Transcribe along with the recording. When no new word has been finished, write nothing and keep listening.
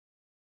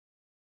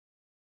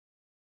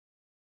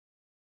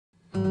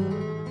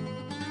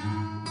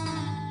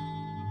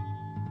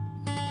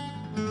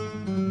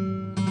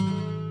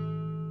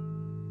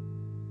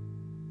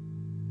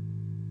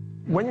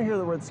When you hear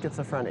the word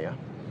schizophrenia,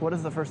 what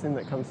is the first thing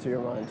that comes to your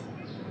mind?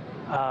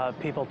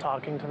 People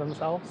talking to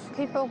themselves.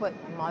 People with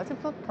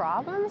multiple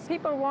problems.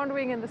 People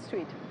wandering in the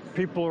street.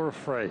 People are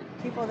afraid.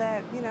 People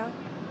that, are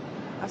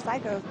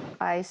psychos.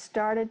 I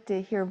started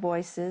to hear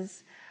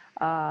voices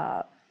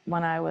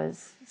when I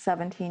was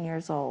 17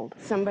 years old.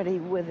 Somebody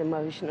with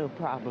emotional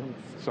problems.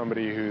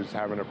 Somebody who's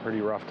having a pretty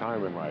rough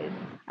time in life.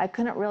 I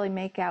couldn't really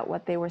make out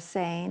what they were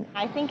saying.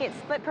 I think it's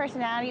split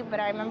personality, but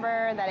I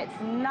remember that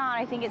it's not.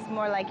 I think it's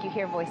more like you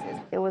hear voices.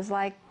 It was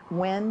like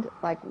wind,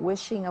 like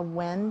wishing of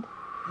wind.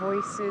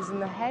 Voices in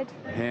the head.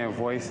 Hearing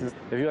voices.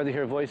 If you had to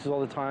hear voices all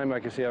the time, I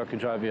can see how it could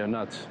drive you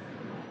nuts.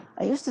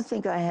 I used to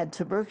think I had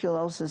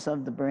tuberculosis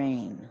of the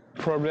brain.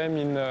 Problem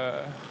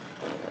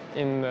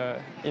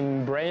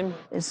in brain.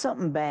 It's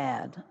something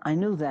bad. I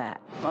knew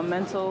that. A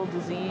mental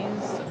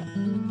disease.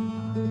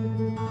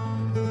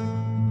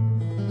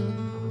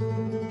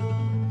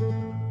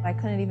 I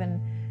couldn't even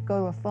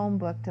go to a phone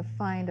book to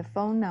find a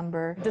phone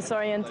number.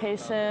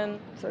 Disorientation.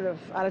 Sort of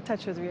out of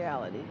touch with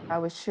reality. I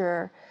was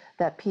sure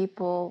that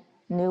people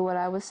knew what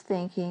I was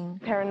thinking,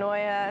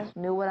 Paranoia.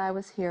 knew what I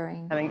was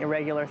hearing. Having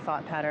irregular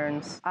thought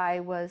patterns.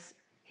 I was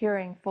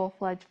hearing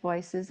full-fledged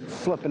voices.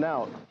 Flipping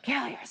out.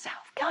 Kill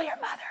yourself, kill your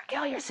mother,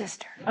 kill your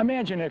sister.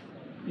 Imagine if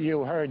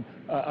you heard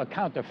a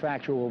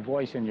counterfactual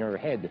voice in your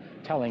head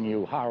telling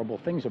you horrible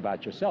things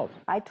about yourself.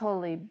 I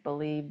totally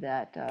believed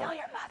that Kill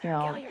your mother,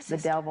 kill your sister.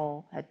 the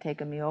devil had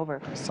taken me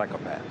over.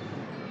 Psychopath.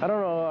 I don't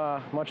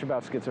know much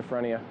about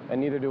schizophrenia, and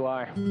neither do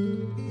I.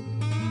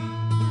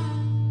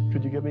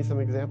 Could you give me some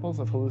examples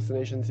of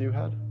hallucinations you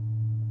had?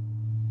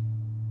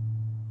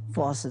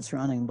 Faucets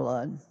running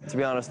blood. To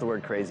be honest, the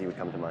word crazy would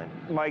come to mind.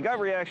 My gut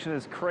reaction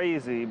is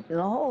crazy.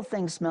 The whole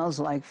thing smells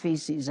like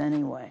feces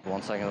anyway.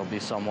 One second it'll be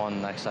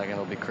someone, next second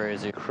it'll be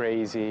crazy.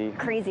 Crazy.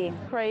 Crazy.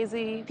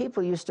 Crazy.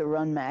 People used to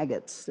run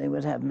maggots. They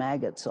would have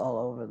maggots all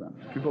over them.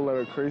 People that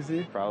are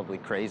crazy? Probably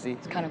crazy.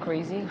 It's kind of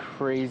crazy.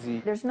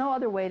 Crazy. There's no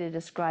other way to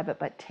describe it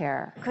but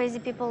terror. Crazy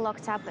people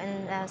locked up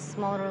in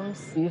small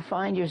rooms. You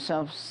find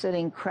yourself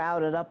sitting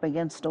crowded up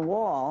against a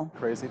wall.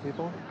 Crazy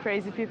people?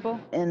 Crazy people.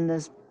 In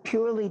this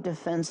purely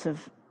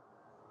defensive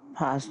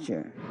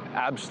posture.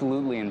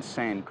 Absolutely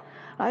insane.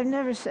 I've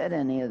never said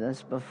any of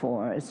this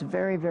before. It's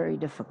very, very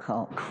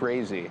difficult.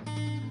 Crazy.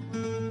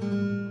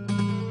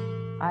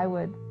 I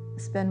would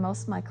spend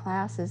most of my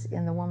classes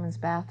in the women's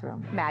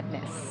bathroom.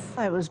 Madness.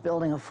 I was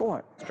building a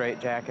fort.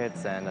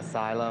 Straitjackets and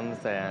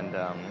asylums and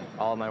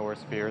all of my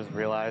worst fears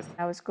realized.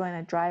 I was going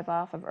to drive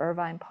off of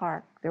Irvine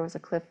Park. There was a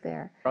cliff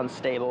there.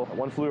 Unstable.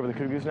 One flew over the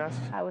cuckoo's nest.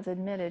 I was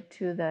admitted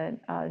to the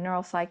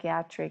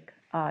neuropsychiatric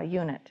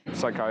unit.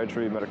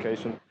 Psychiatry,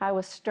 medication. I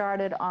was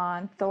started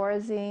on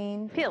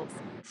Thorazine, Pills.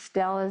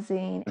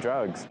 Stelazine,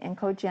 Drugs. and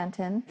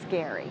Cogentin.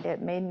 Scary.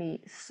 It made me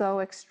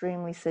so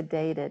extremely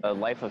sedated. A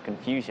life of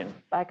confusion.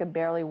 I could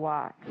barely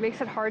walk.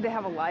 Makes it hard to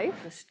have a life.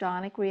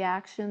 Dystonic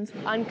reactions.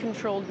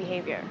 Uncontrolled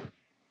behavior.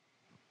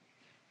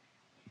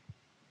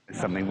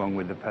 Something wrong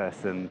with the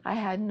person. I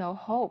had no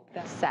hope.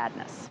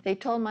 Sadness. They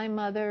told my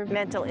mother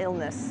Mental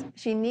illness.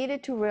 she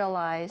needed to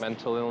realize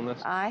Mental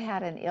illness. I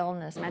had an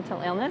illness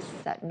Mental illness.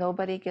 that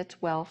nobody gets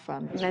well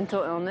from.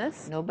 Mental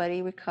illness.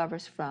 Nobody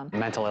recovers from.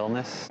 Mental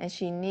illness. And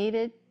she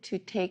needed to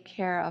take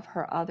care of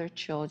her other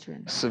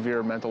children.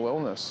 Severe mental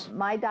illness.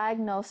 My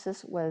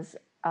diagnosis was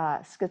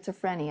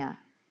schizophrenia.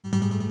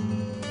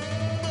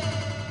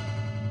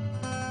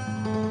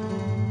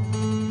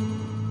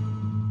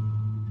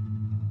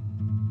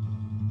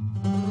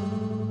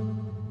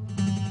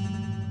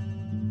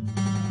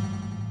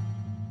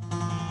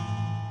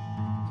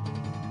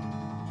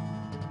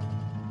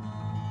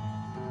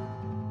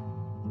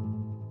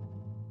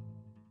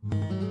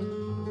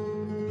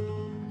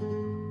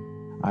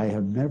 I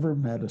have never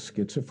met a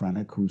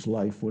schizophrenic whose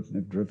life wouldn't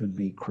have driven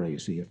me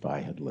crazy if I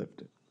had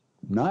lived it.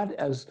 Not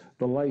as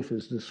the life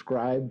is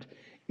described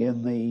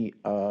in the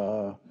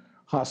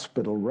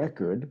hospital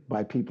record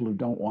by people who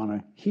don't want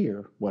to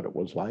hear what it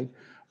was like,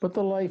 but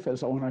the life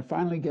as when I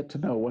finally get to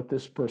know what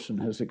this person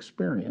has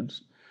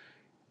experienced,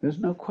 there's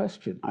no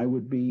question I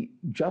would be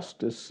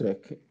just as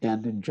sick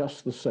and in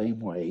just the same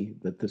way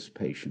that this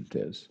patient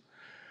is.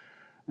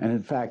 And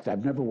in fact,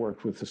 I've never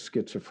worked with a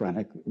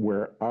schizophrenic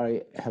where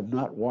I have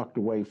not walked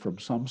away from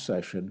some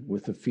session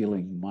with the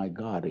feeling, my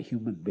God, a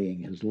human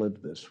being has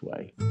lived this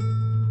way.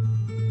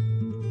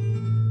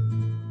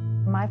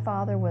 My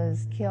father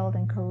was killed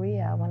in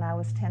Korea when I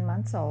was 10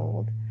 months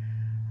old.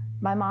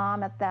 My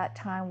mom at that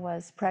time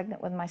was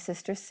pregnant with my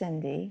sister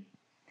Cindy.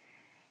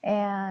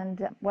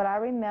 And what I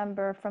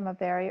remember from a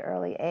very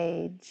early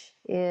age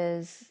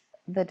is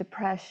the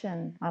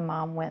depression my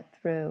mom went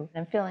through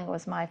and feeling it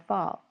was my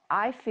fault.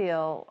 I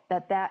feel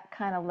that that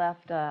kind of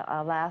left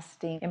a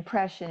lasting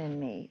impression in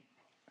me.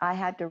 I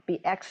had to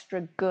be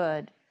extra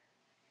good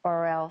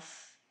or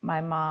else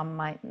my mom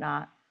might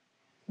not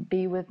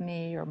be with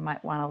me or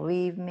might want to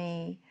leave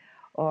me,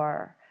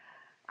 or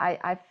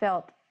I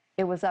felt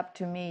it was up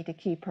to me to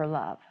keep her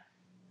love.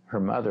 Her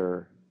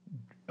mother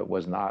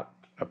was not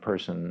a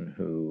person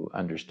who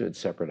understood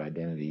separate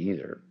identity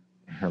either.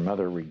 Her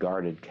mother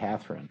regarded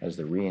Catherine as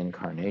the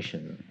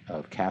reincarnation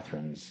of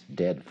Catherine's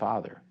dead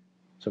father.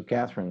 So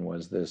Catherine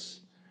was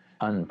this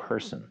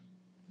unperson.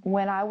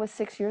 When I was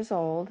 6 years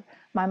old,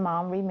 my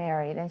mom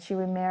remarried, and she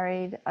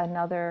remarried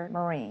another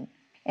Marine.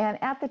 And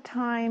at the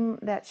time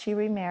that she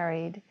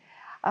remarried,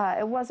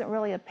 it wasn't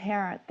really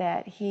apparent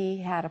that he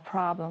had a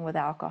problem with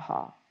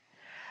alcohol.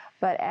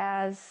 But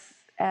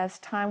as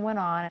time went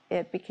on,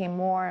 it became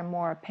more and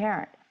more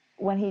apparent.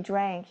 When he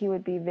drank, he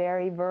would be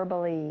very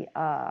verbally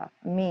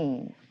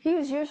mean. He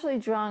was usually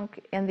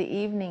drunk in the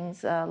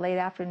evenings, late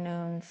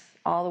afternoons,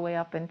 all the way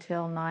up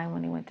until 9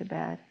 when he went to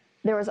bed.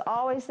 There was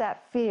always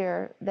that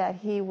fear that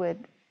he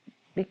would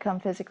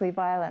become physically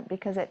violent,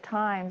 because at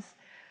times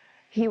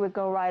he would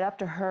go right up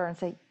to her and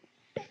say,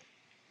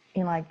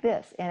 you know, like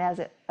this. And as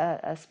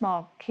a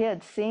small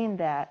kid, seeing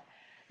that,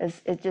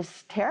 it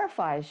just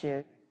terrifies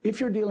you. If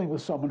you're dealing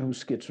with someone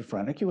who's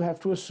schizophrenic, you have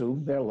to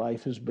assume their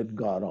life has been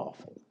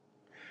god-awful.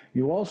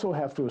 You also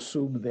have to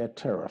assume they're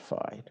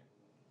terrified.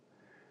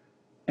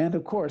 And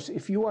of course,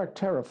 if you are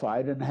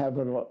terrified and have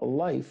a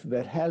life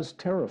that has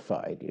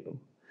terrified you,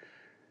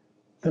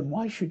 then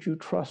why should you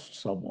trust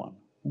someone?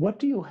 What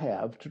do you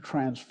have to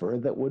transfer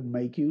that would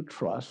make you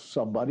trust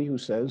somebody who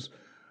says,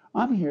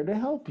 I'm here to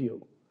help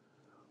you?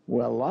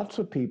 Well, lots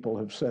of people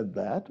have said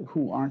that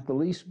who aren't the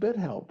least bit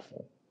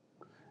helpful.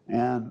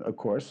 And of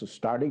course,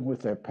 starting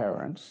with their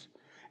parents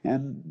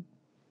and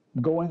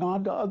going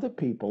on to other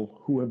people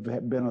who have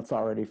been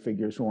authority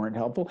figures who aren't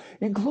helpful,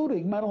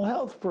 including mental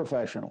health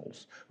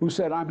professionals who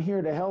said, I'm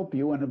here to help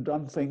you, and have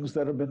done things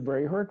that have been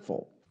very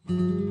hurtful.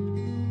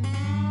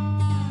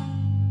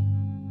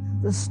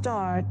 The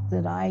start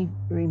that I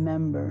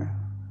remember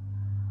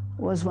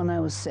was when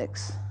I was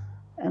 6.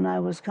 And I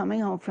was coming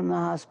home from the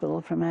hospital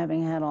from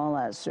having had all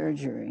that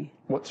surgery.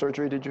 What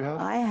surgery did you have?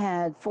 I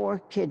had 4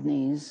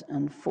 kidneys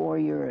and 4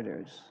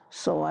 ureters.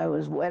 So I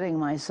was wetting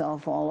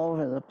myself all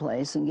over the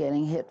place and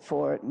getting hit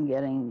for it and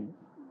getting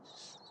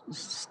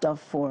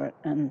stuff for it.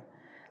 And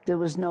there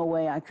was no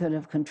way I could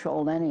have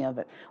controlled any of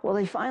it. Well,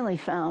 they finally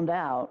found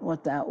out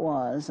what that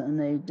was, and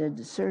they did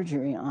the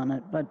surgery on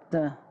it. But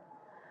the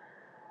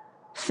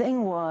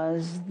thing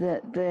was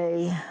that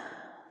they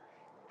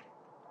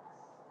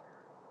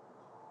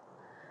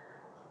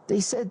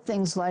said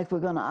things like, we're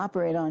going to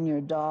operate on your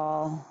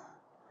doll.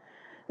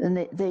 And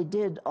they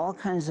did all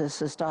kinds of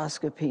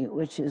cystoscopy,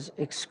 which is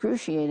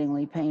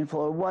excruciatingly painful,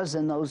 or was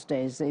in those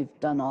days. They've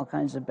done all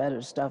kinds of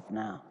better stuff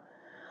now.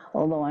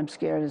 Although I'm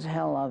scared as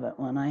hell of it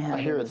when I have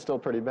I hear it's still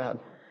pretty bad.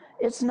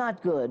 It's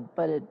not good,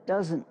 but it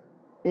doesn't,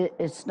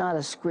 it's not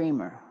a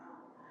screamer.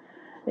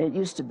 It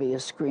used to be a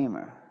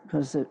screamer,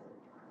 because the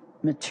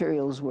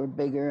materials were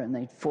bigger and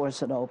they'd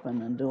force it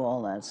open and do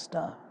all that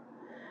stuff.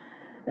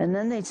 And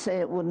then they'd say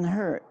it wouldn't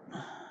hurt.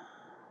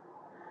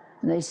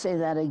 And they'd say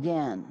that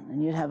again,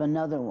 and you'd have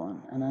another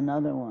one and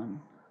another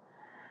one.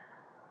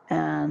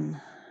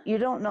 And you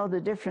don't know the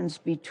difference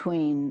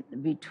between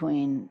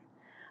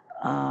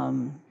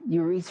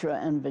urethra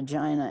and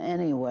vagina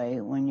anyway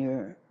when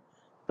you're,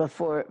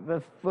 before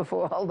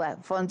all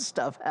that fun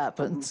stuff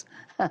happens.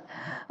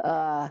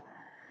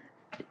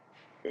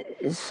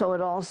 So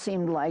it all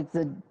seemed like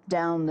the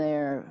down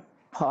there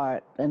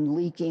part, and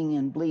leaking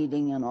and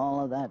bleeding and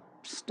all of that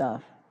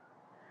stuff.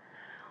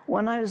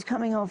 When I was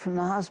coming home from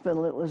the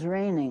hospital, it was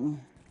raining,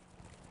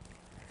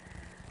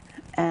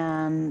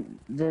 and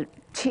the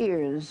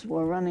tears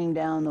were running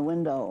down the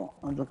window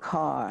of the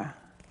car,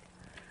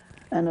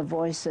 and a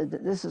voice said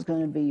that this is going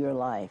to be your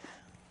life.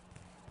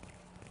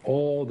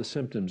 All the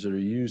symptoms that are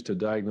used to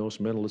diagnose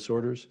mental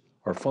disorders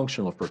are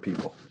functional for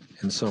people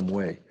in some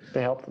way.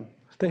 They help them.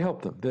 They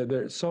help them.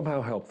 They're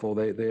somehow helpful.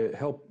 They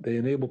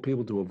enable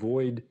people to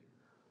avoid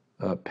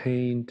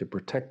pain, to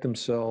protect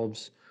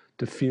themselves,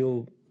 to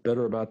feel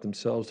better about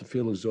themselves, to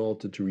feel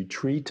exalted, to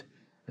retreat.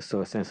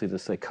 So essentially the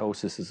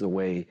psychosis is a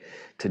way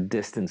to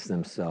distance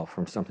themselves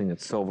from something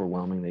that's so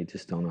overwhelming they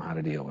just don't know how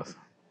to deal with.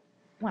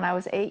 When I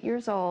was 8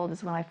 years old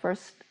is when I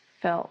first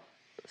felt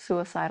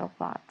suicidal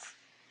thoughts.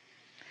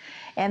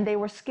 And they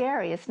were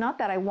scary. It's not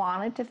that I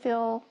wanted to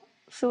feel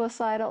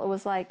suicidal. It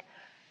was like,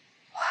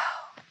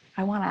 wow,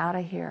 I want out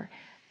of here.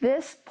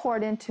 This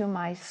poured into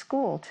my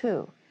school,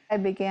 too. I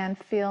began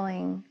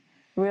feeling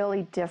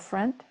really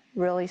different,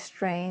 really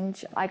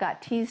strange. I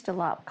got teased a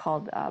lot,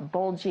 called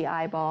bulgy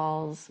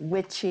eyeballs,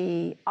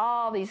 witchy,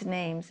 all these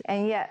names.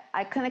 And yet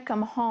I couldn't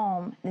come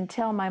home and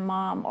tell my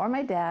mom or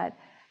my dad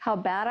how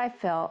bad I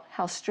felt,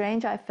 how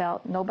strange I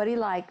felt. Nobody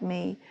liked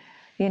me,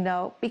 you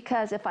know,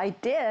 because if I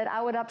did,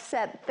 I would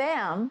upset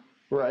them.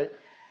 Right.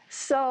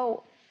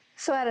 So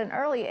at an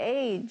early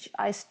age,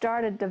 I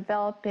started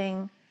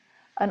developing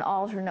an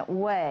alternate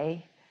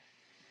way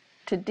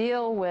to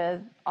deal with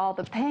all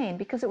the pain,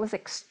 because it was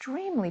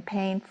extremely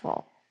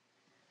painful.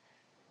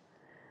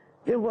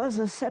 There was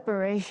a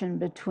separation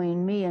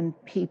between me and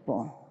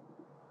people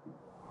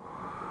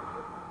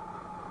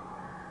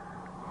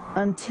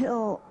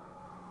until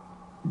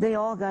they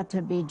all got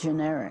to be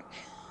generic.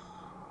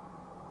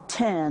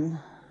 10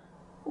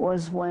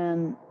 was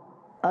when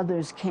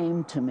others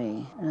came to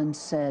me and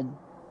said,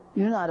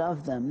 You're not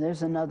of them.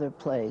 There's another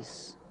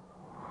place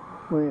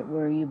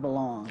where you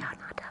belong. You're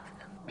not of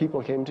them.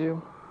 People came to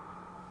you?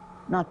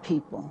 Not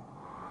people.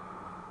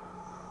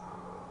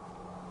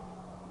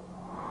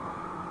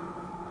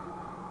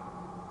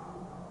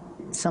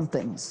 Some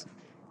things.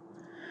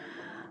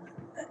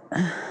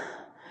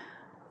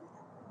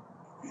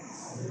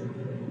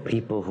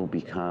 People who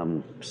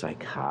become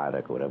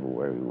psychotic, whatever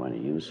word we want to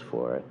use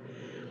for it,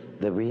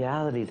 the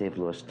reality they've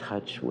lost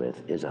touch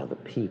with is other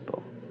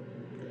people.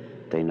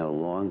 They no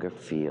longer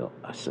feel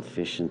a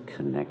sufficient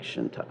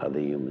connection to other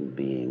human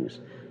beings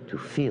to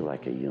feel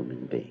like a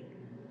human being.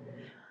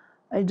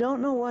 I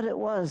don't know what it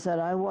was that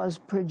I was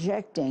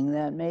projecting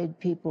that made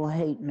people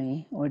hate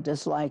me or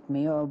dislike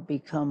me or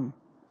become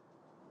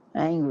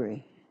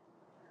angry.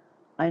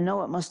 I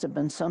know it must have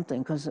been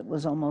something because it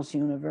was almost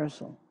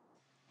universal.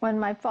 When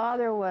my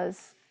father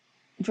was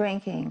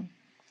drinking,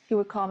 he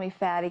would call me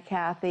Fatty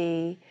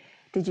Kathy.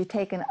 Did you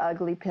take an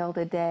ugly pill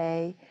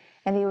today?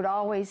 And he would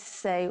always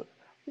say,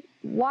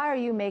 why are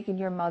you making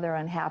your mother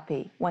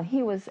unhappy? When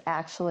he was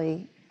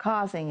actually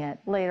causing it.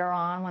 Later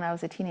on, when I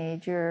was a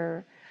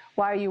teenager,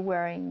 why are you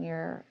wearing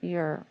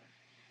your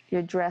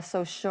dress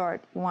so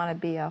short? You want to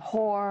be a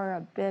whore,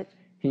 a bitch?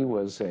 He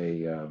was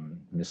a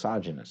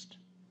misogynist.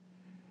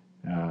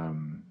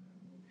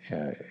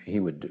 He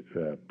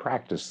would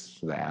practice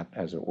that,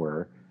 as it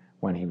were,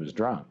 when he was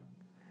drunk.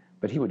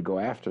 But he would go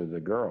after the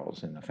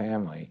girls in the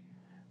family,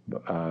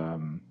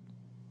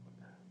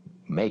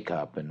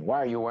 makeup, and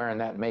why are you wearing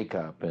that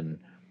makeup? And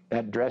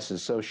that dress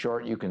is so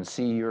short you can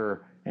see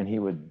your, and he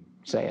would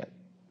say it.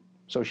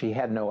 So she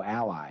had no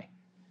ally.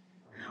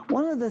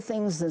 One of the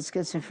things that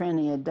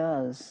schizophrenia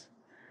does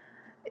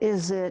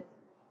is it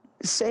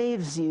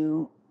saves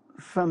you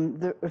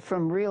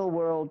from real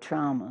world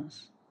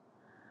traumas.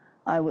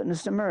 I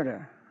witnessed a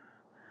murder.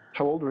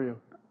 How old were you?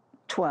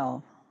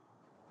 12.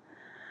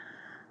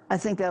 I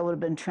think that would have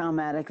been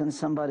traumatic in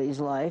somebody's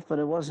life, but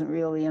it wasn't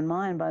really in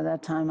mine. By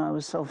that time, I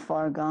was so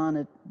far gone,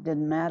 it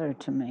didn't matter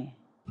to me.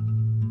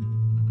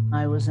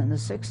 I was in the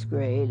 6th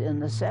grade,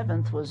 and the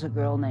 7th was a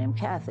girl named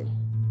Kathy.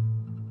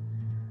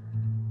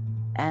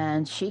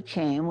 And she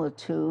came with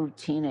 2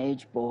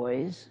 teenage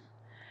boys,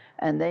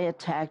 and they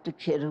attacked a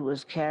kid who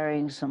was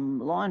carrying some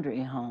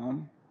laundry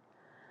home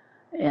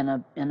in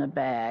a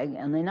bag,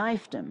 and they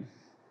knifed him.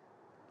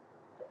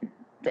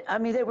 I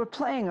mean, they were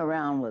playing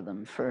around with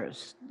him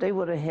first. They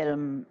would have hit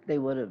him, they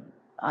would have,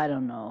 I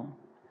don't know,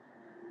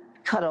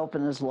 cut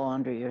open his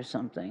laundry or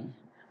something.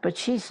 But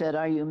she said,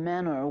 are you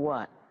men or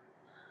what?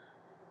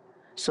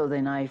 So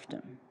they knifed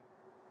him.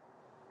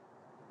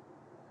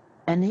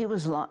 And he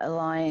was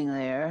lying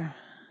there,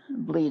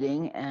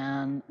 bleeding,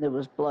 and there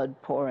was blood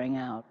pouring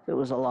out. There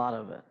was a lot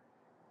of it.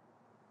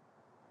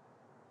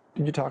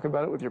 Did you talk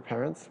about it with your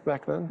parents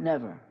back then?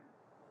 Never.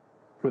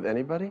 With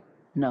anybody?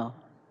 No.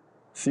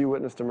 So you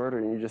witnessed a murder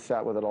and you just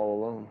sat with it all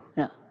alone?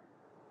 Yeah.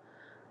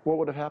 What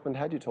would have happened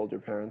had you told your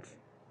parents?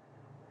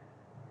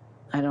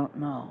 I don't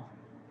know.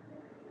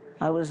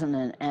 I was in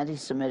an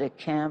anti-Semitic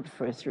camp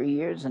for 3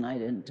 years and I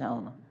didn't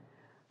tell them.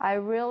 I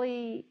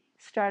really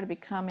started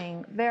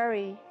becoming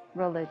very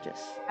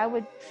religious. I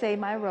would say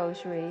my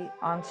rosary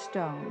on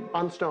stone.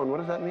 On stone, what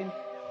does that mean?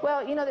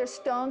 Well, you know, there's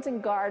stones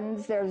in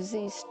gardens, there's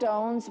these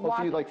stones. Oh,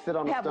 so you like sit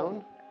on a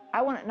stone?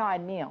 I wouldn't, no,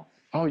 I'd kneel.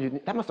 Oh,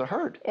 that must have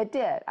hurt. It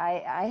did.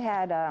 I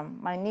had,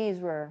 my knees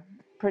were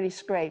pretty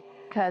scraped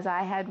because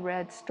I had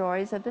read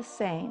stories of the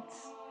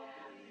saints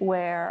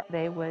where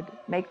they would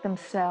make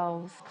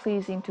themselves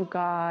pleasing to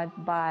God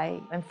by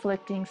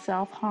inflicting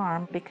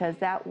self-harm, because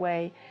that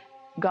way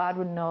God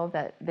would know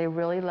that they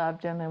really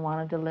loved him and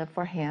wanted to live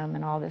for him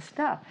and all this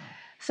stuff.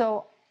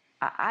 So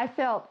I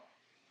felt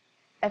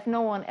if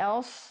no one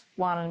else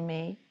wanted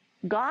me,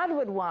 God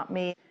would want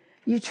me.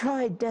 You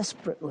try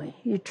desperately.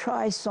 You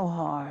try so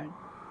hard.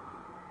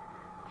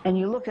 And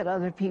you look at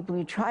other people,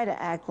 you try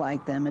to act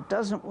like them. It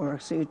doesn't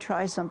work, so you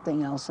try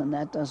something else, and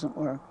that doesn't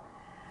work.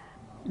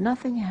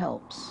 Nothing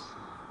helps.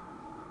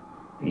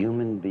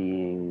 Human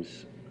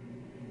beings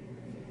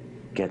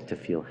get to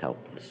feel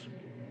helpless.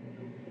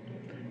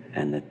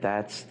 And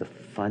that's the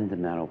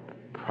fundamental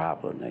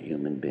problem that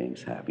human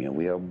beings have. You know,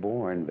 we are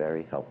born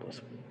very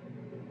helpless.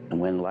 And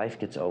when life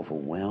gets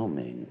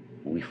overwhelming,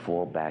 we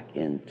fall back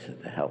into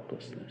the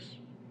helplessness.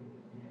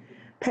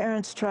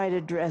 Parents try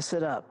to dress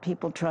it up.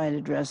 People try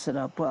to dress it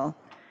up. Well,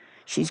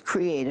 she's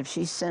creative,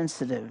 she's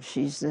sensitive,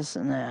 she's this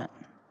and that.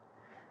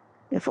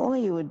 If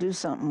only you would do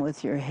something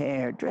with your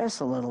hair,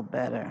 dress a little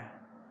better.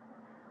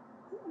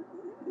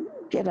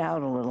 Get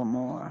out a little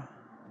more.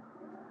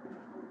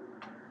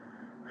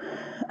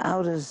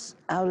 Out is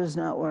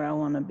not where I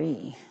want to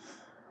be.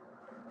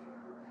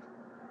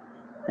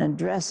 And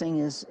dressing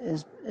is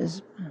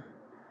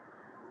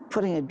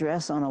putting a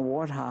dress on a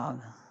warthog.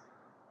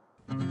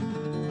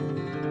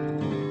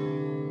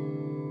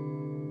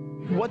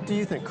 What do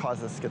you think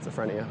causes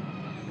schizophrenia?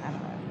 I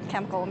don't know.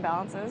 Chemical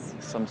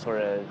imbalances. Some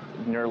sort of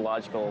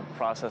neurological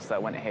process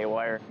that went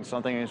haywire.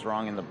 Something is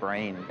wrong in the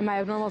brain. In my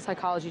abnormal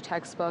psychology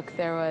textbook,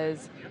 there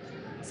was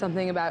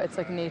something about it's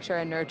like nature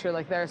and nurture.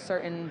 Like there are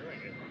certain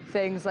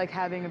things like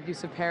having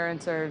abusive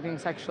parents or being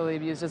sexually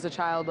abused as a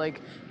child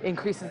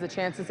increases the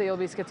chances that you'll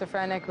be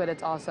schizophrenic, but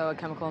it's also a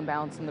chemical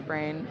imbalance in the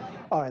brain.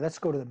 All right, let's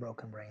go to the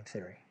broken brain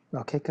theory,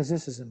 okay? Because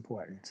this is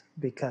important,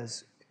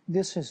 because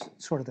this is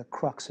sort of the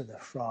crux of the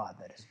fraud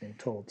that has been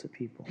told to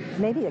people.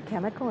 Maybe a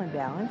chemical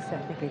imbalance, I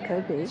think it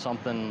could be.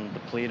 Something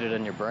depleted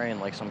in your brain,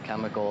 like some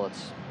chemical,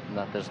 it's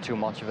not there's too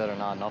much of it or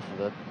not enough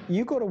of it.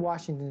 You go to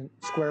Washington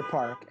Square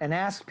Park and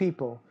ask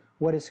people,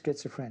 what is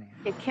schizophrenia?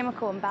 A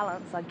chemical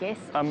imbalance, I guess.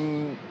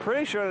 I'm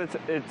pretty sure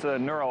it's a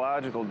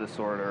neurological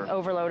disorder.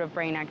 Overload of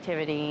brain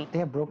activity. They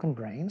have broken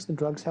brains. The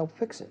drugs help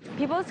fix it.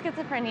 People with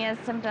schizophrenia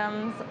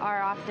symptoms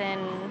are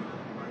often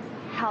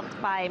helped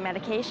by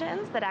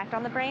medications that act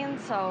on the brain,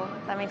 so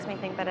that makes me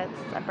think that it's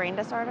a brain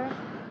disorder.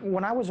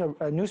 When I was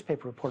a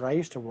newspaper reporter, I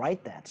used to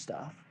write that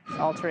stuff.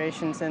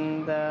 Alterations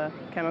in the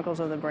chemicals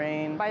of the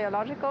brain.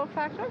 Biological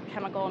factor?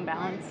 Chemical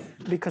imbalance.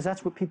 Because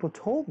that's what people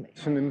told me.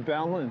 It's an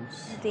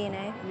imbalance.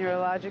 DNA.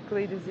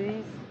 Neurologically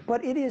diseased.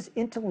 But it is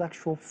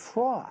intellectual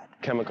fraud.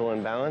 Chemical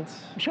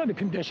imbalance. I'm sure the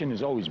condition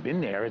has always been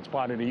there. It's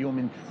part of the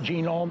human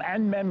genome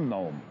and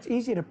memnome. It's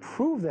easy to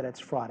prove that it's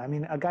fraud. I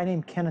mean, a guy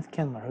named Kenneth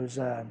Kindler, who's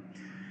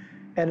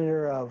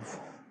editor of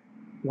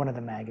one of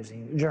the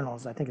magazine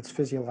journals, I think it's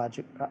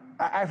Physiologic,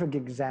 I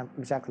forget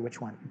exactly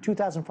which one. In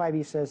 2005,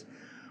 he says,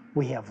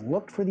 we have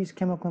looked for these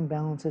chemical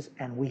imbalances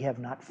and we have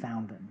not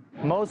found them.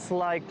 Most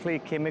likely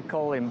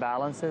chemical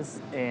imbalances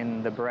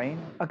in the brain.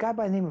 A guy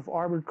by the name of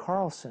Arbor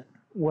Carlson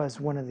was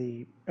one of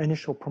the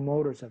initial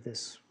promoters of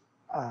this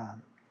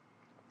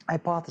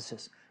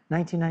hypothesis.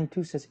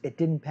 1992 says it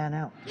didn't pan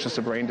out. It's just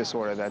a brain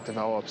disorder that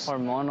develops.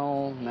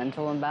 Hormonal,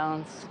 mental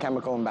imbalance.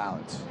 Chemical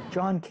imbalance.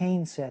 John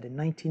Kane said in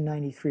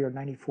 1993 or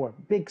 94,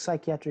 big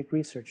psychiatric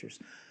researchers,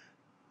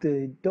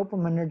 the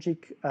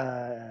dopaminergic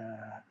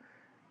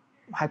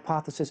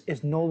hypothesis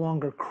is no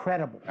longer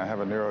credible. I have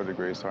a neuro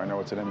degree, so I know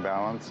it's an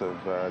imbalance of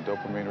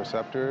dopamine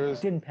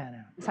receptors. Didn't pan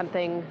out.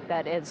 Something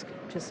that is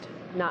just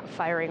not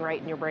firing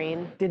right in your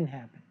brain. Didn't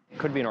happen.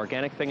 Could be an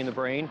organic thing in the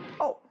brain.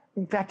 Oh,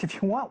 in fact, if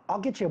you want,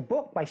 I'll get you a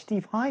book by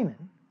Steve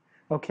Hyman,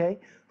 okay,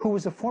 who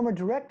was a former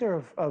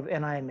director of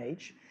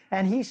NIMH,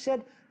 and he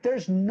said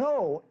there's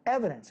no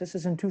evidence, this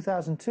is in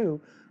 2002,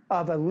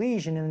 of a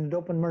lesion in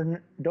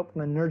the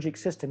dopaminergic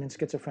system in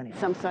schizophrenia.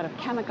 Some sort of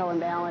chemical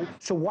imbalance.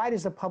 So why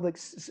does the public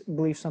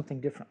believe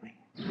something differently?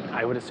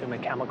 I would assume a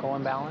chemical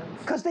imbalance.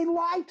 Because they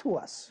lie to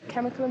us.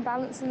 Chemical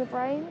imbalance in the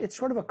brain? It's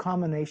sort of a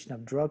combination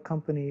of drug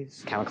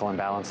companies, Chemical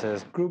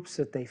imbalances. groups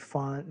that they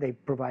fund, they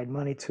provide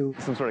money to,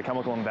 Some sort of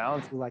chemical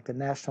imbalance. like the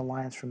National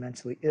Alliance for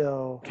Mentally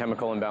Ill.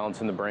 Chemical imbalance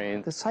in the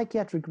brain. The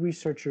psychiatric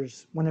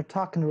researchers, when they're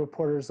talking to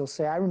reporters, they'll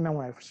say, I remember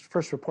when I was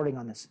first reporting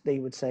on this, they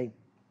would say,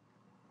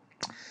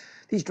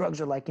 these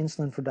drugs are like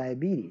insulin for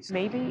diabetes.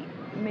 Maybe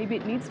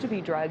it needs to be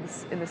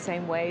drugs in the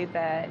same way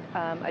that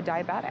a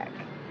diabetic.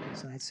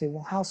 So I'd say,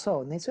 well, how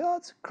so? And they'd say, oh,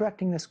 it's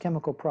correcting this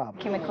chemical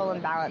problem. Chemical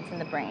imbalance in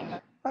the brain.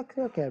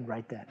 Okay, I'd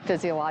write that.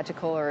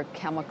 Physiological or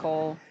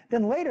chemical.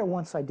 Then later,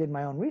 once I did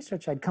my own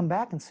research, I'd come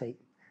back and say, and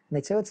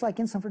they'd say, oh, it's like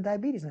insulin for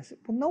diabetes. And I said,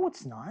 well, no,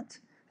 it's not.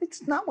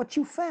 It's not what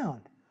you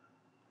found.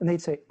 And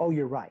they'd say, oh,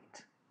 you're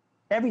right.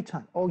 Every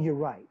time, oh, you're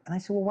right. And I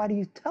said, well, why do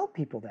you tell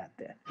people that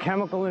then?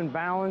 Chemical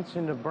imbalance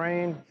in the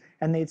brain.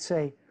 And they'd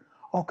say,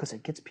 oh, because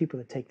it gets people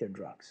to take their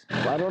drugs.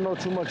 I don't know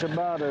too much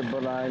about it,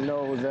 but I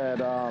know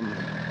that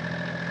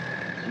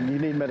you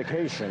need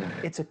medication.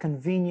 It's a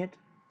convenient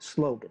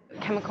slogan.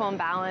 Chemical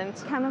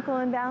imbalance. Chemical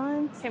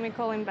imbalance.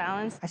 Chemical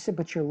imbalance. I said,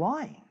 but you're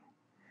lying.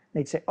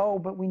 They'd say, oh,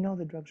 but we know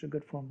the drugs are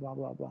good for them, blah,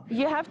 blah, blah.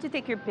 You have to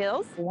take your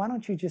pills. Well, why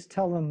don't you just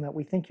tell them that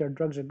we think your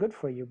drugs are good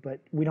for you, but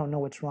we don't know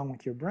what's wrong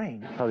with your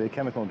brain? Probably a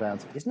chemical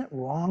imbalance. Isn't it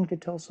wrong to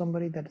tell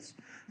somebody that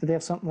they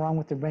have something wrong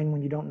with their brain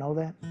when you don't know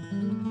that?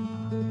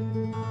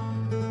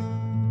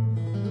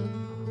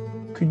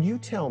 Could you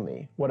tell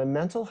me what a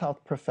mental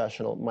health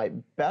professional might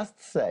best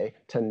say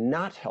to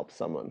not help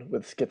someone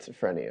with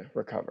schizophrenia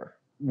recover?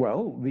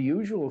 Well, the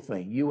usual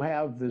thing. You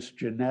have this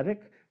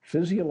genetic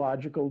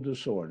physiological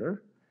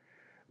disorder,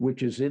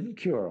 which is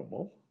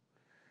incurable,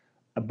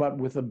 but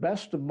with the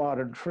best of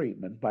modern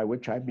treatment, by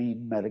which I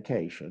mean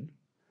medication,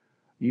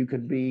 you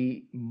can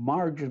be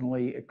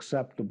marginally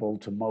acceptable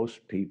to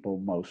most people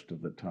most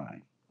of the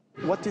time.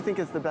 What do you think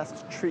is the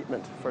best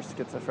treatment for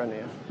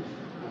schizophrenia?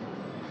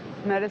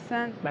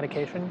 Medicine.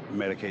 Medication.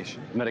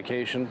 Medication.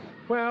 Medication.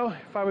 Well,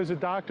 if I was a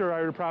doctor,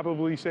 I would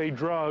probably say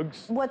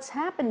drugs. What's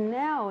happened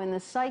now in the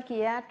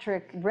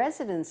psychiatric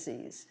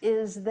residencies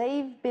is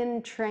they've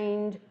been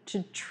trained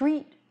to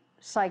treat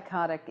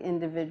psychotic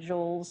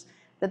individuals,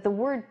 that the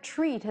word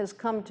treat has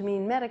come to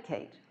mean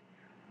medicate.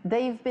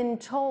 They've been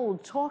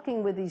told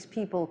talking with these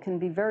people can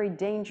be very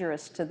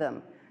dangerous to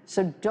them,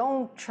 so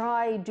don't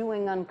try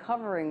doing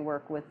uncovering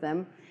work with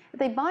them.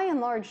 They, by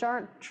and large,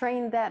 aren't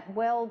trained that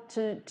well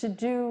to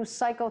do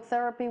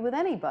psychotherapy with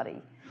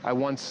anybody. I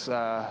once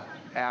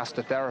asked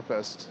a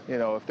therapist,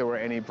 if there were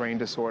any brain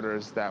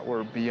disorders that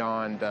were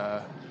beyond,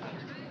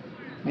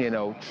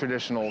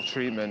 traditional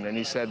treatment, and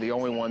he said the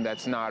only one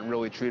that's not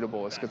really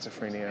treatable is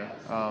schizophrenia.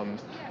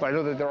 But I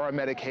know that there are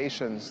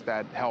medications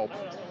that help.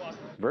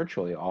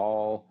 Virtually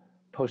all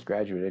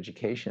postgraduate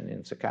education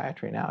in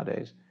psychiatry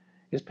nowadays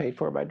is paid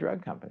for by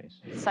drug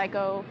companies.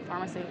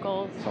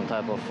 Psychopharmaceuticals. Some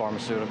type of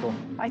pharmaceutical.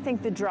 I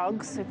think the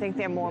drugs, I think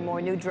there are more and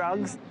more new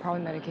drugs.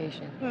 Probably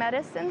medication.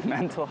 Medicine.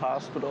 Mental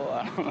hospital,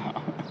 I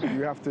don't know.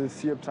 You have to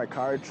see a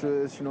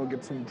psychiatrist, you know,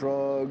 get some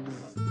drugs.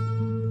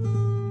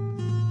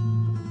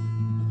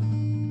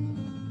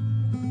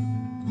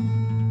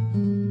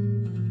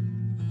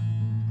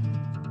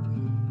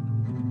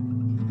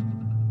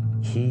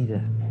 Key to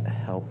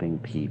helping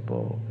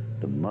people,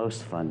 the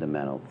most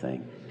fundamental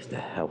thing is to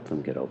help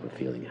them get over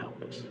feeling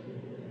helpless.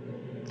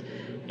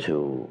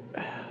 To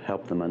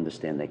help them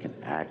understand they can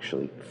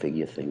actually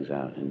figure things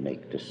out and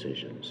make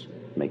decisions,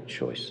 make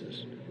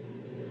choices.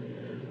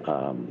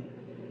 And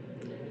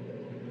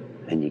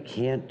you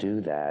can't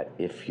do that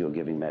if you're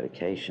giving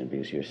medication,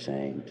 because you're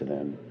saying to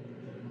them,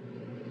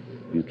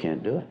 you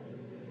can't do it.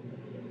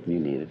 You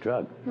need a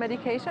drug.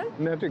 Medication?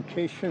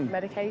 Medication.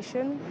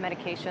 Medication.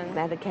 Medication.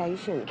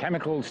 Medication.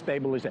 Chemical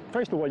stabilization.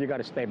 First of all, you got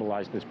to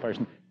stabilize this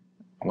person.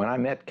 When I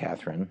met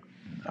Catherine,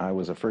 I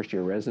was a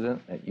first-year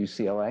resident at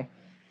UCLA.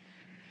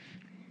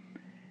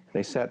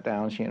 They sat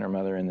down, she and her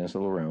mother, in this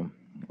little room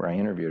where I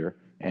interviewed her,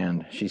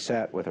 and she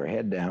sat with her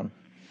head down,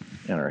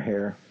 and her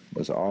hair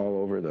was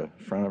all over the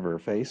front of her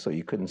face, so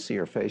you couldn't see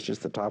her face,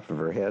 just the top of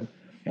her head.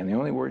 And the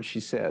only word she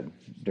said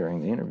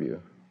during the interview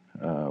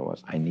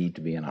was, "I need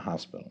to be in a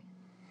hospital."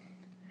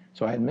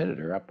 So I admitted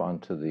her up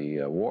onto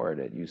the ward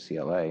at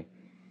UCLA,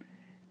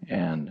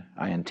 and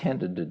I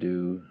intended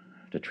to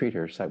treat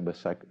her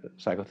with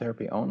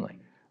psychotherapy only.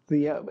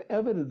 The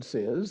evidence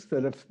is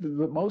that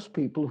most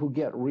people who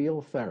get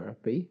real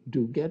therapy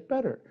do get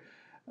better.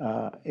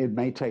 It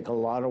may take a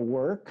lot of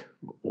work,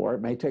 or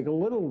it may take a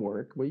little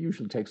work. Well, it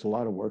usually takes a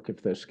lot of work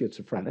if they're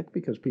schizophrenic,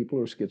 because people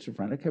who are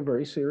schizophrenic have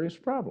very serious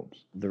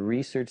problems. The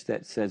research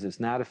that says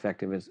it's not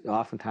effective is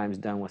oftentimes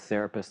done with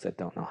therapists that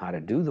don't know how to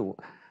do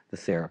the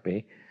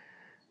therapy,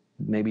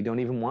 maybe don't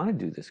even want to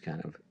do this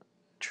kind of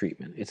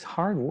treatment. It's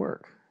hard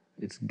work.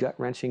 It's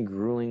gut-wrenching,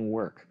 grueling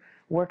work.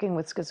 Working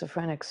with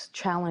schizophrenics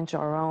challenge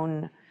our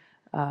own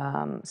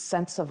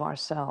sense of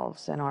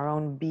ourselves and our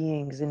own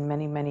beings in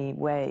many, many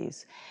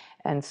ways.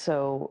 And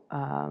so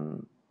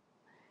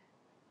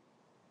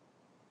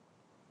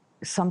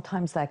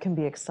sometimes that can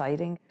be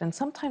exciting, and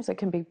sometimes it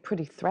can be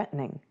pretty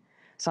threatening.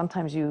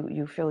 Sometimes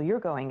you feel you're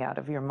going out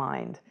of your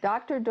mind.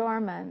 Dr.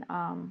 Dorman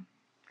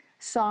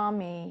saw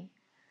me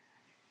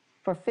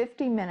for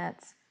 50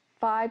 minutes,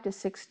 5 to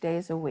 6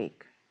 days a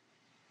week.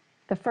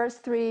 The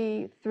first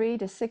three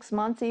to 6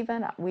 months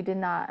even,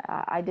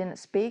 I didn't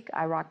speak.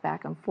 I rocked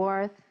back and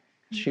forth.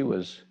 She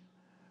was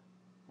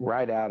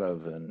right out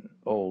of an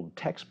old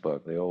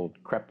textbook, the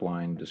old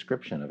Krepline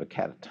description of a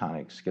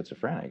catatonic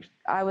schizophrenic.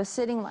 I was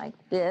sitting like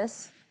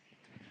this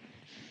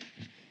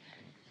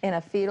in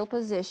a fetal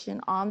position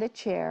on the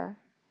chair,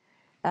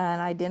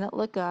 and I didn't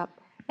look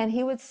up, and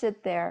he would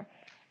sit there.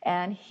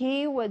 And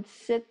he would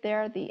sit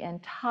there the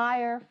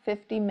entire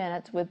 50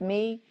 minutes with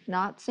me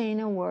not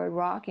saying a word,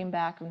 rocking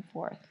back and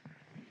forth.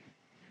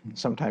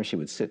 Sometimes she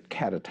would sit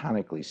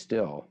catatonically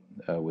still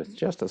with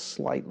just a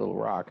slight little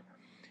rock,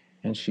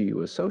 and she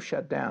was so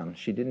shut down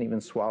she didn't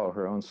even swallow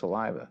her own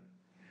saliva.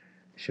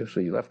 She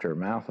left her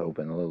mouth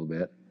open a little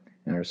bit,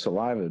 and her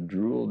saliva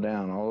drooled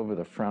down all over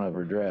the front of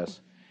her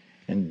dress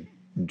and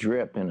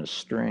drip in a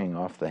string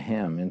off the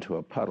hem into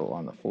a puddle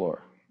on the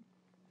floor.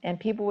 And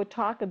people would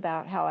talk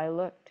about how I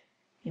looked.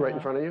 Right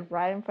in front of you?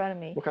 Right in front of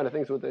me. What kind of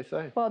things would they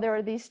say? Well, there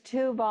were these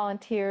two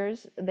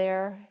volunteers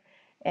there,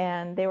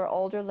 and they were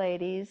older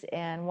ladies,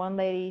 and one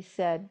lady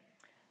said,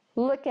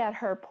 "Look at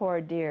her,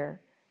 poor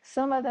dear.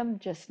 Some of them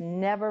just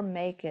never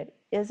make it.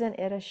 Isn't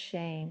it a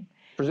shame?"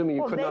 Presuming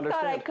you couldn't They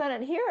understand. thought I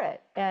couldn't hear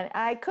it, and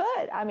I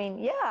could. I mean,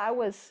 yeah, I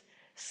was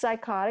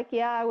psychotic.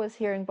 Yeah, I was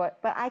hearing, but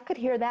I could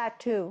hear that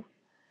too.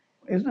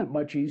 Isn't it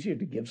much easier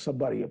to give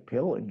somebody a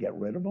pill and get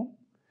rid of them?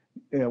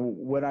 You know,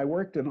 when I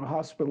worked in a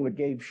hospital that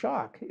gave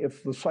shock,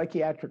 if the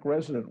psychiatric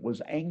resident was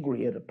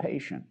angry at a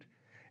patient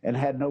and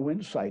had no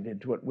insight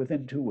into it,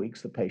 within 2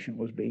 weeks the patient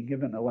was being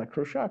given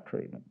electroshock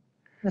treatment.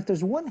 And if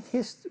there's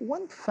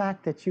one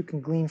fact that you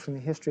can glean from the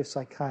history of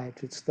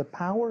psychiatry, it's the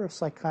power of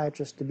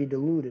psychiatrists to be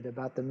deluded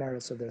about the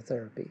merits of their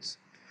therapies.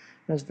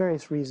 There's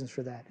various reasons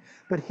for that.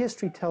 But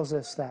history tells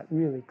us that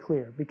really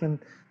clear. Because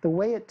the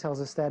way it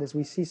tells us that is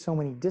we see so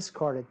many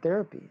discarded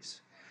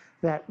therapies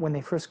that when they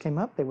first came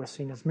up, they were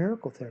seen as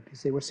miracle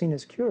therapies. They were seen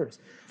as cures.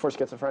 For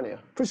schizophrenia?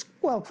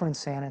 For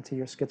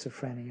insanity or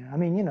schizophrenia. I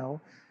mean, you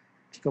know,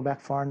 if you go back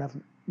far enough,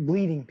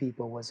 bleeding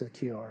people was a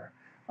cure.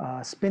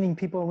 Spinning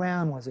people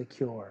around was a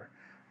cure.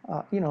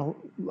 You know,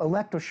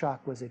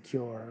 electroshock was a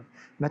cure.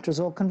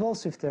 Metrazole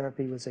convulsive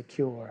therapy was a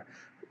cure.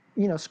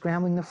 You know,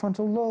 scrambling the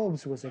frontal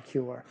lobes was a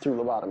cure.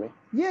 Through lobotomy?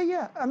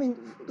 Yeah. I mean,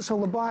 so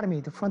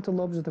lobotomy, the frontal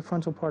lobes are the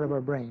frontal part of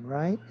our brain,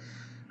 right?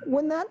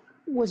 When that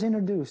was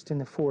introduced in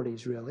the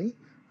 40s, really,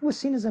 it was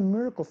seen as a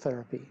miracle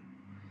therapy.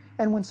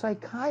 And when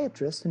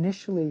psychiatrists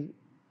initially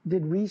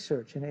did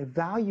research and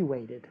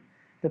evaluated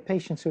the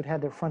patients who'd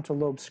had their frontal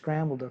lobes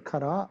scrambled or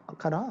cut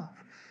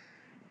off,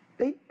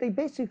 They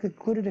basically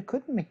concluded it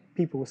couldn't make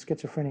people with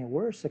schizophrenia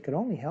worse, it could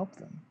only help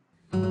them.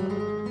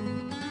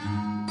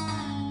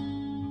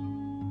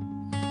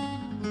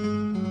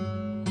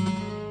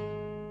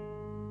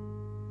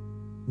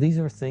 These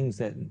are things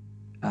that,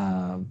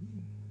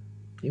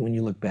 when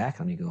you look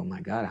back on them, you go, oh my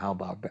God,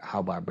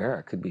 how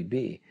barbaric could we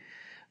be?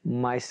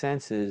 My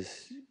sense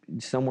is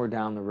somewhere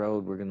down the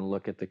road, we're going to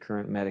look at the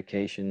current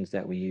medications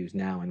that we use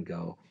now and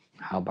go,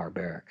 how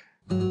barbaric.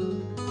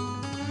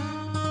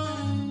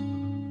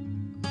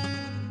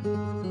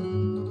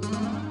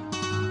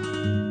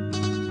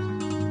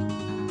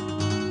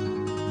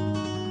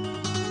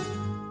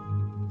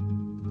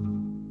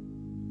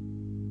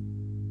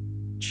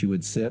 She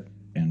would sit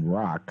and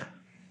rock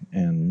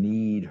and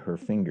knead her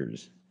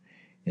fingers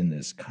in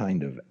this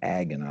kind of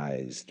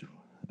agonized,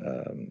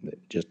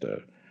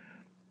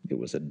 it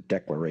was a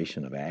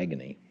declaration of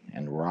agony,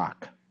 and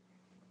rock.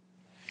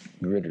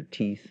 Grit her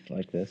teeth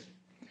like this.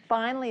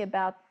 Finally,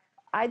 about,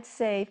 I'd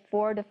say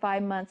 4 to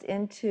 5 months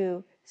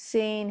into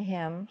seeing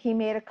him, he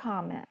made a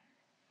comment.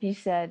 He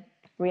said,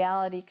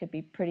 reality could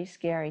be pretty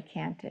scary,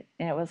 can't it?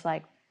 And it was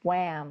like,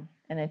 wham,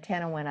 an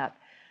antenna went up.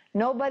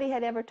 Nobody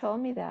had ever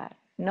told me that.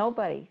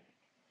 Nobody.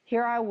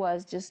 Here I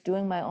was just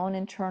doing my own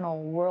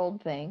internal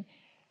world thing.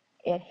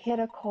 It hit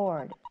a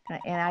chord.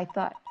 And I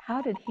thought,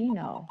 how did he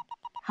know?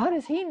 How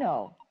does he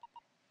know?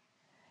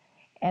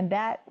 And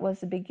that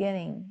was the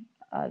beginning,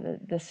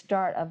 the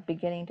start of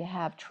beginning to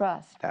have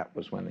trust. That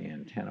was when the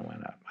antenna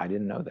went up. I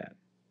didn't know that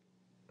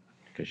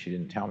because she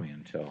didn't tell me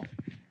until,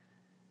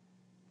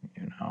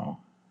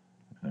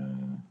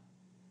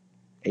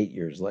 8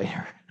 years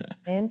later.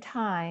 In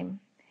time,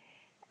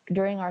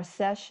 during our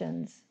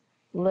sessions,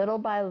 little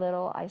by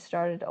little, I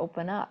started to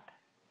open up.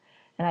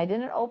 And I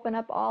didn't open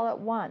up all at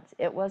once.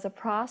 It was a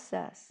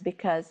process,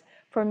 because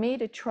for me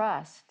to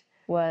trust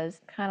was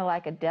kind of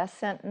like a death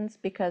sentence,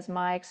 because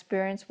my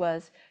experience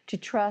was to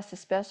trust,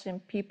 especially in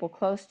people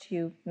close to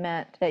you,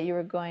 meant that you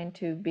were going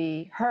to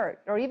be hurt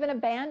or even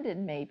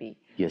abandoned maybe.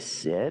 You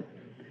sit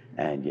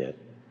and you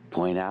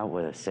point out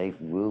what a safe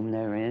room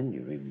they're in.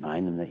 You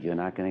remind them that you're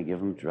not going to give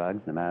them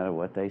drugs no matter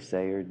what they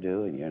say or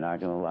do, and you're not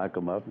going to lock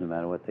them up no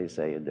matter what they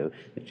say or do,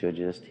 that you're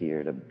just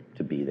here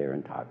to be there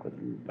and talk with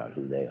them about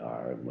who they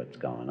are and what's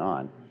going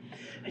on.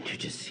 And you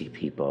just see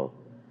people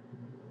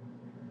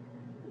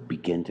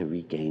begin to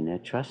regain their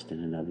trust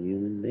in another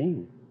human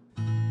being.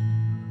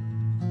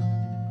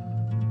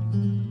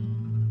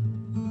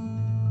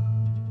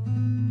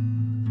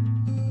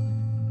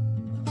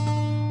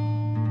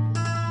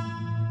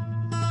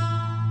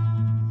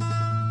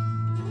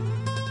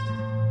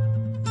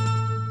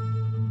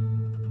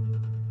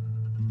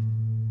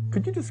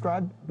 Could you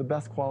describe the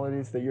best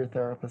qualities that your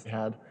therapist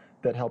had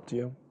that helped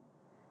you?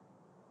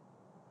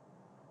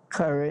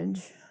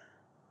 Courage,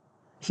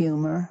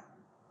 humor,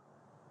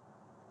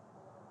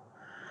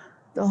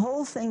 the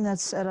whole thing that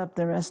set up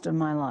the rest of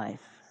my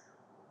life.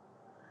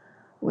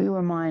 We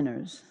were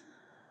minors.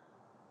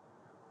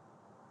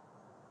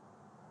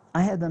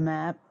 I had the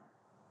map,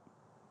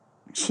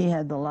 she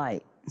had the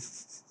light.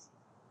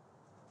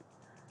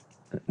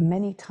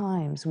 Many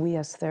times we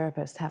as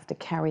therapists have to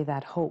carry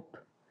that hope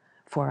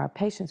for our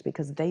patients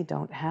because they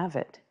don't have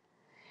it.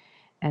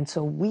 And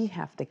so we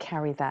have to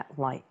carry that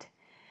light.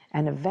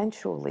 And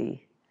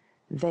eventually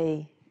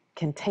they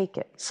can take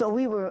it. So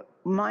we were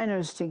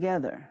minors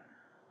together.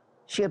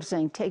 She kept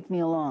saying, take me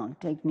along,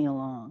 take me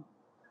along.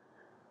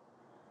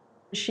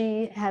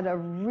 She had a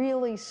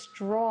really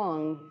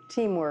strong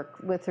teamwork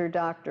with her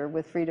doctor,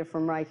 with Frieda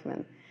from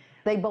Reichman.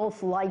 They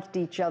both liked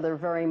each other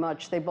very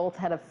much. They both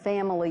had a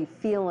family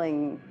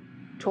feeling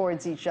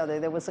towards each other.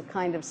 There was a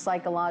kind of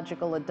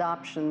psychological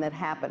adoption that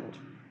happened.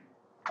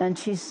 And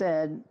she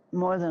said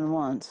more than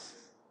once,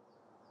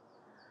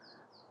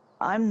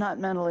 I'm not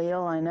mentally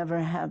ill, I never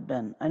have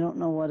been. I don't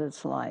know what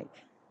it's like.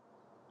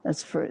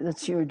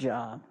 That's your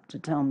job to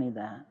tell me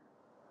that.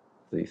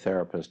 The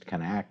therapist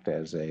can act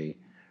as a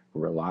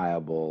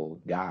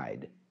reliable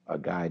guide, a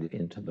guide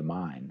into the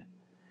mind,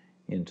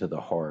 into the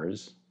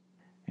horrors,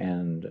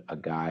 and a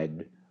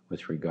guide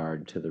with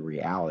regard to the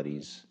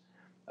realities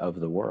of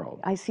the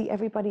world. I see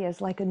everybody as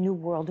like a new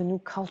world, a new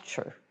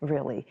culture,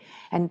 really.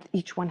 And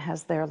each one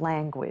has their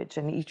language,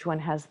 and each one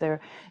has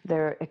their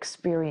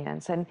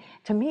experience. And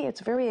to me, it's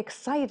very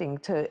exciting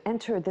to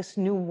enter this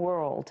new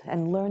world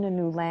and learn a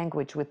new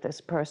language with this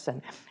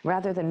person,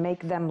 rather than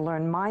make them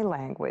learn my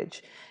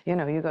language. You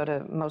know, you go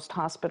to most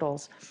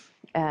hospitals,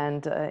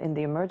 and in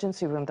the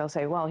emergency room, they'll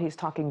say, well, he's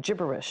talking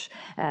gibberish,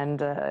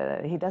 and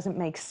he doesn't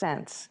make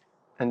sense.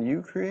 And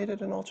you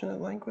created an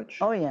alternate language?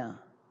 Oh, yeah.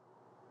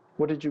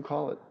 What did you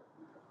call it?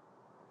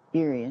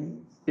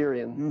 Irian.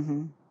 Irian.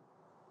 Mm-hmm.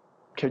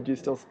 Could you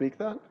still speak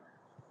that?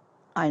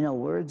 I know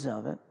words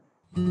of it.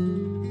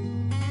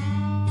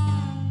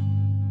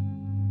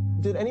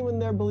 Did anyone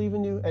there believe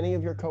in you, any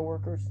of your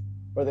coworkers?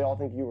 Or they all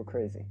think you were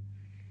crazy?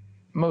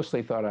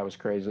 Mostly thought I was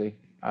crazy.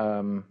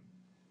 No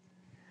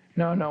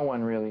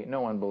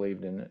one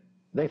believed in it.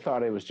 They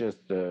thought it was just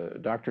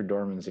Dr.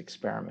 Dorman's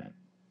experiment.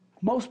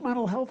 Most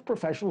mental health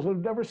professionals have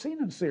never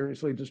seen a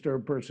seriously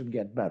disturbed person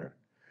get better.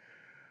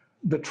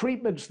 The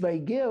treatments they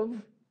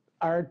give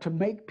are to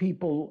make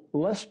people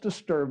less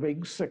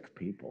disturbing sick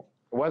people.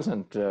 It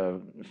wasn't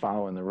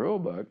following the rule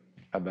book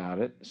about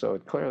it, so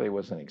it clearly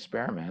was an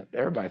experiment.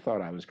 Everybody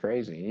thought I was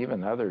crazy.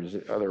 Even other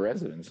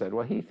residents said,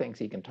 well, he thinks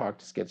he can talk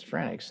to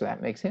schizophrenics, so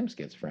that makes him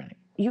schizophrenic.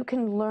 You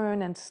can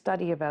learn and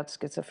study about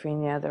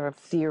schizophrenia. There are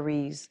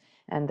theories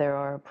and there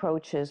are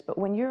approaches, but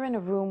when you're in a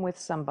room with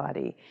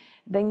somebody,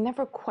 they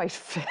never quite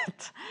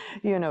fit,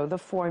 you know, the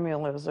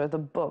formulas or the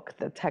book,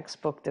 the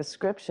textbook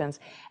descriptions.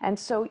 And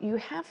so you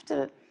have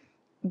to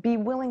be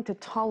willing to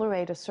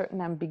tolerate a certain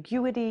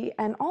ambiguity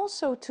and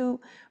also to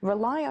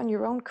rely on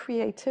your own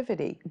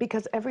creativity,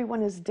 because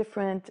everyone is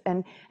different,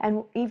 and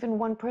even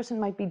one person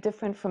might be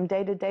different from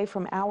day to day,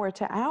 from hour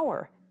to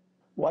hour.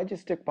 Why'd you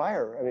stick by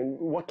her? I mean,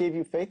 what gave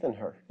you faith in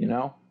her? You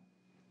know,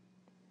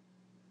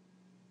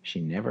 she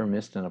never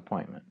missed an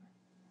appointment.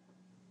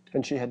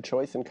 And she had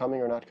choice in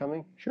coming or not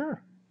coming?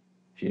 Sure.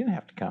 She didn't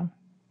have to come.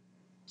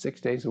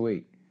 6 days a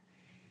week.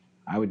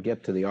 I would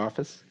get to the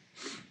office,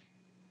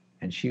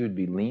 and she would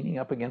be leaning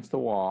up against the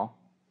wall,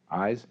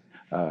 eyes.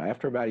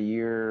 After about a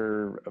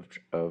year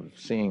of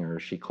seeing her,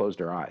 she closed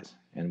her eyes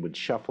and would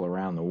shuffle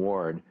around the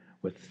ward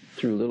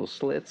through little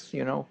slits,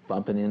 you know,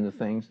 bumping into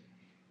things,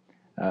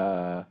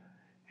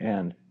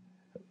 and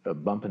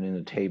bumping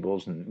into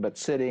tables. But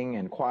sitting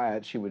and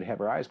quiet, she would have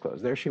her eyes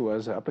closed. There she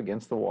was up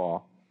against the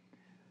wall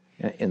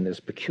in this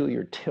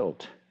peculiar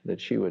tilt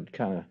that she would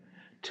kind of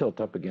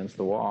tilt up against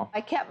the wall. I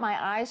kept my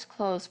eyes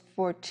closed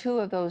for 2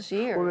 of those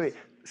years. Wait.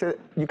 So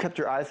you kept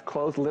your eyes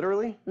closed,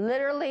 literally?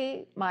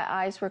 Literally, my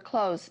eyes were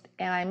closed.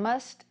 And I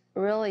must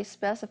really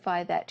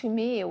specify that to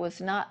me, it was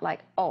not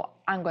like, oh,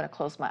 I'm going to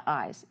close my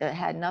eyes. It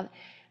had nothing.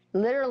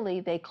 Literally,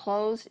 they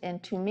closed,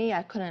 and to me,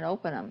 I couldn't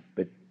open them.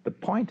 But the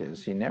point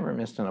is, she never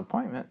missed an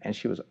appointment, and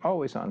she was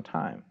always on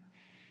time.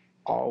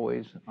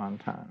 Always on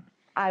time.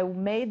 I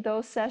made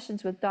those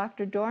sessions with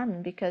Dr.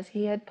 Dorman because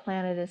he had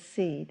planted a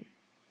seed.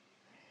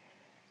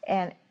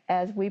 And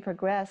as we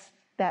progressed,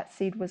 that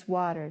seed was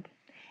watered.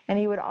 And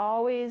he would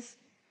always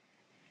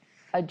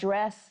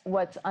address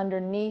what's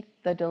underneath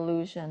the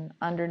delusion,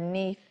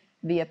 underneath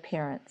the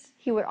appearance.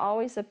 He would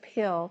always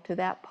appeal to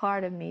that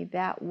part of me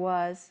that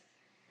was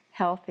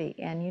healthy.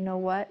 And you know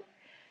what?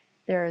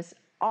 There is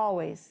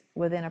always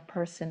within a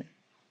person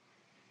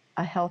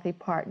a healthy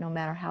part, no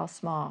matter how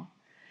small.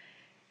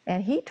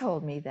 And he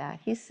told me that.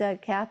 He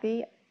said,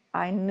 Kathy,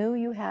 I knew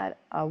you had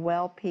a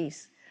well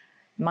piece.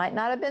 Might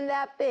not have been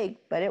that big,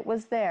 but it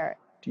was there.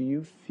 Do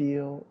you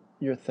feel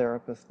your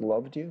therapist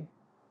loved you?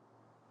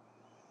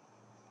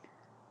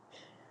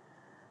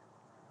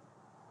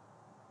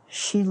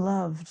 She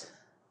loved.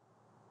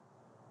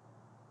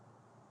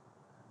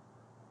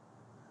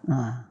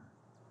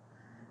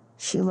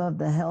 She loved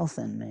the health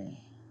in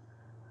me.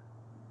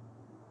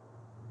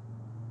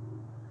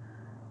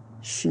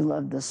 She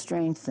loved the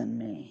strength in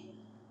me.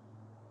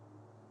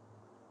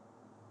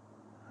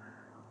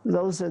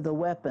 Those are the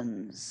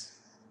weapons.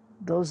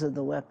 Those are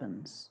the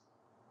weapons.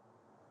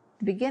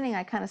 The beginning,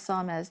 I kind of saw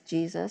him as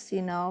Jesus,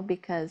 you know,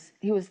 because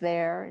he was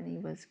there and he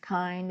was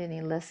kind and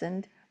he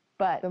listened.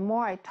 But the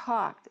more I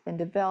talked and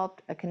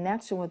developed a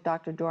connection with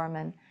Dr.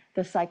 Dorman,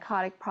 the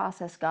psychotic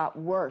process got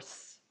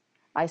worse.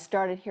 I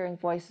started hearing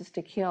voices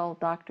to kill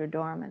Dr.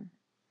 Dorman.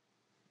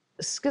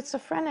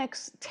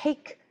 Schizophrenics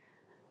take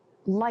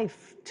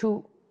life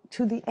to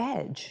the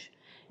edge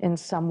in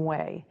some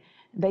way.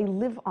 They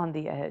live on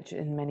the edge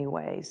in many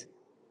ways.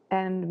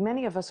 And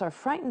many of us are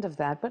frightened of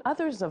that, but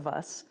others of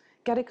us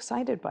get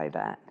excited by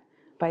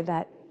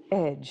that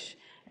edge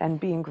and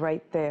being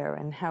right there,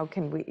 and how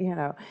can we, you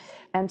know.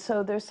 And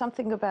so there's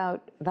something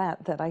about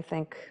that I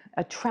think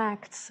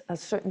attracts a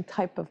certain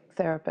type of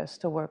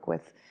therapist to work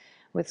with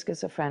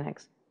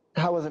schizophrenics.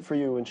 How was it for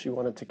you when she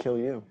wanted to kill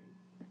you?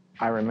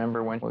 I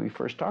remember when we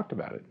first talked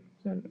about it.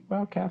 I said,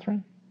 well,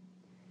 Catherine,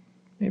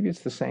 maybe it's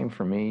the same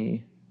for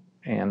me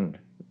and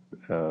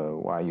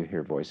why you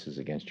hear voices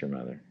against your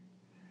mother.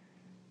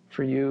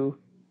 For you,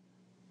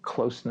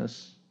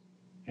 closeness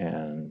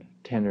and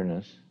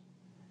tenderness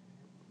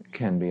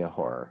can be a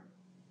horror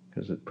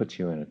because it puts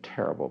you in a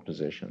terrible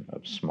position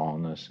of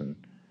smallness and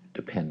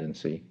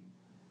dependency.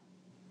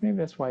 Maybe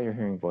that's why you're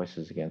hearing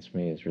voices against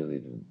me, is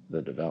really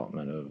the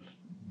development of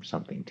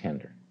something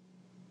tender.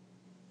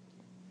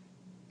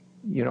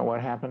 You know what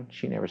happened?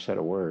 She never said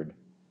a word,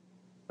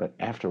 but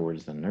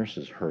afterwards the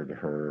nurses heard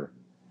her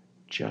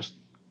just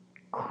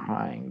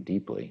crying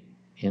deeply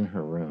in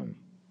her room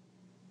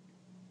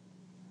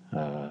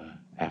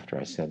after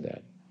I said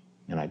that.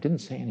 And I didn't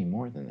say any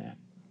more than that.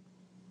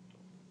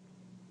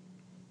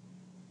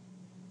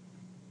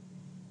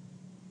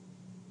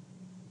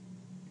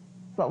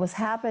 What was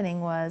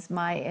happening was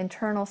my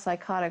internal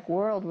psychotic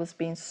world was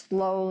being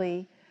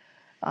slowly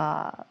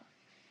cut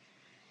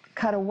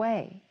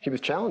away. He was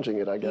challenging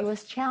it, I guess. He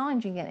was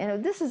challenging it.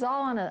 And this is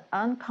all on an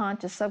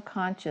unconscious,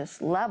 subconscious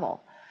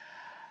level.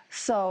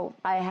 So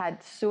I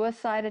had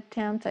suicide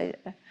attempts.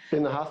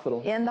 In the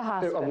hospital? In the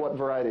hospital. Of what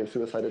variety of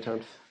suicide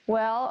attempts?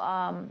 Well,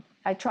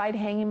 I tried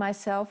hanging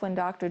myself when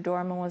Dr.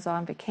 Dorman was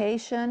on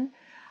vacation.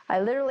 I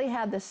literally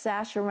had the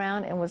sash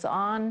around and was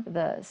on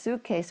the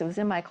suitcase. It was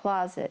in my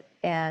closet.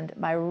 And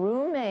my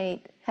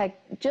roommate had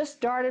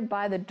just darted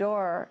by the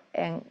door,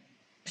 and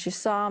she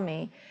saw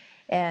me,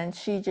 and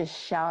she just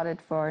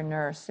shouted for a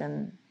nurse.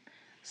 And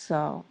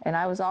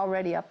I was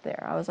already up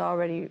there. I was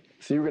already...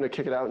 So you were going to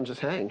kick it out and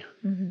just hang?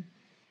 Mm-hmm.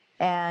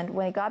 And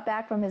when he got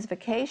back from his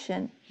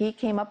vacation, he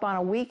came up on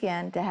a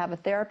weekend to have a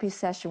therapy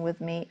session with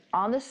me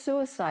on the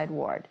suicide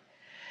ward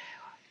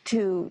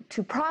to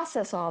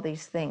process all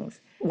these things.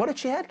 What if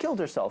she had killed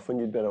herself when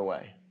you'd been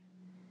away?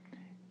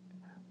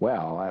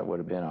 Well, that would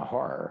have been a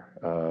horror.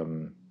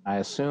 I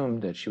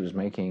assumed that she was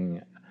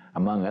making,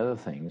 among other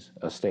things,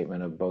 a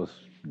statement of both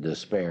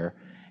despair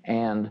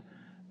and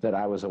that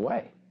I was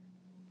away.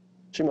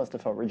 She must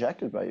have felt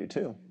rejected by you,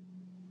 too.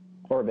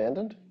 Or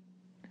abandoned?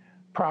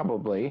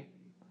 Probably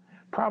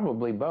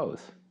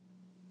both.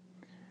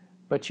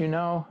 But you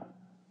know,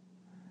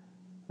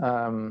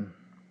 that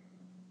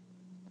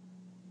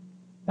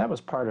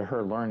was part of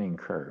her learning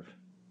curve.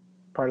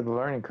 Part of the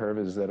learning curve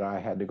is that I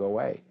had to go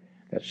away,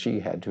 that she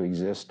had to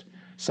exist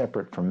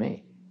separate from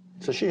me.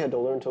 So she had to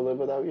learn to live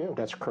without you?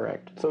 That's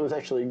correct. So it was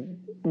actually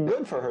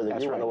good for her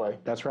that you went away?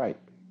 That's right.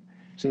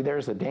 See,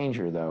 there's the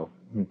danger, though.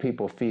 When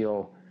people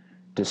feel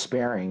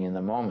despairing in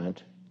the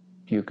moment,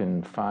 you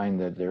can find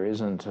that there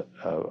isn't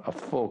a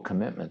full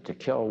commitment to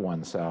kill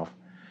oneself,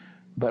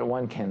 but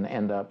one can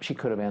end up, she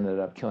could have ended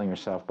up killing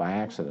herself by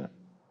accident.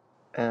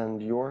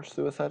 And your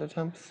suicide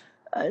attempts?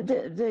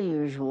 The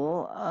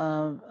usual,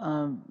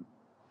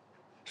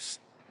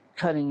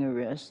 cutting your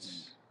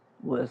wrists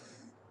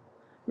with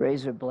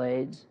razor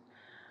blades.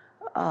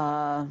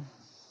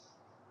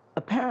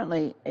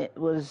 Apparently it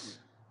was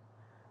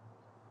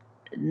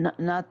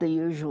not the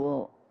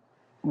usual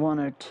one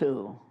or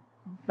two.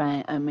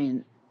 Bang, I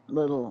mean,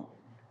 little.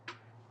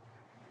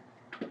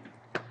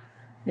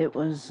 It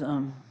was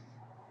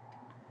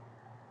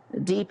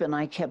deep, and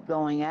I kept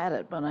going at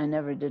it, but I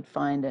never did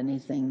find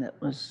anything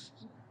that was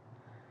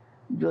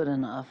good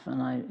enough,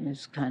 and I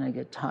just kind of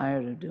get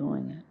tired of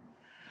doing it.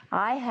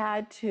 I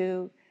had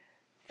to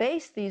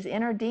face these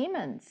inner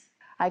demons.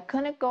 I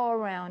couldn't go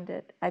around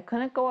it. I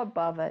couldn't go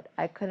above it.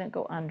 I couldn't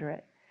go under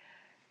it.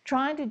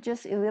 Trying to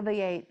just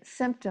alleviate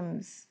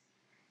symptoms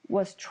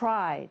was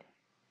tried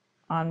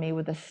on me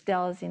with the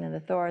stelzine and the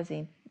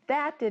thorazine.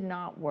 That did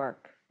not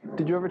work.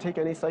 Did you ever take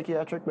any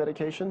psychiatric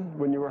medication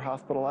when you were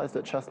hospitalized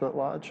at Chestnut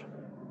Lodge?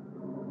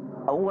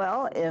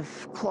 Well,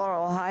 if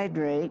chloral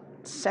hydrate,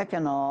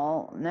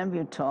 Seconal,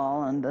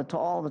 Nembutal, and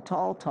all the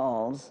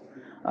tall-talls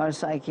are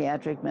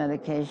psychiatric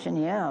medication,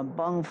 yeah, a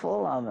bung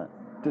full of it.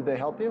 Did they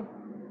help you?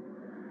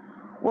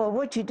 Well,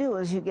 what you do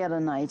is you get a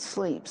night's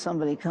sleep.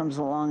 Somebody comes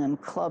along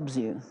and clubs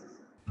you.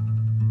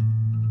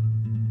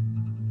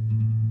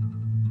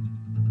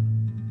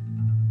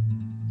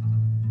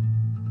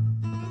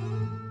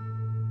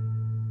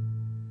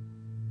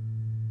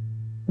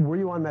 Were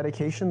you on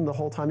medication the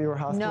whole time you were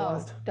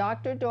hospitalized? No.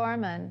 Dr.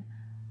 Dorman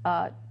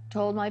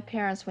told my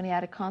parents when he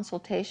had a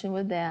consultation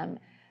with them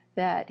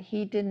that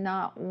he did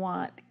not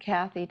want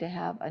Kathy to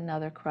have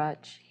another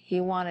crutch. He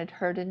wanted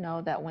her to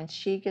know that when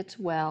she gets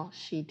well,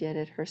 she did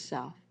it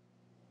herself.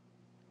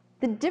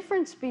 The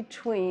difference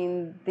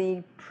between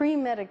the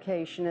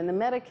pre-medication and the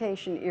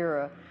medication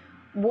era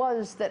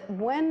was that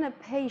when a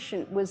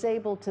patient was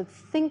able to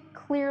think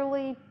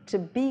clearly, to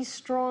be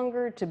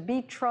stronger, to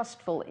be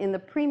trustful in the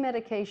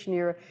pre-medication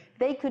era,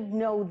 they could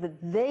know that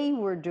they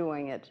were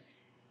doing it,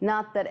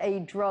 not that a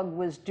drug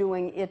was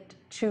doing it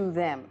to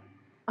them.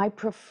 I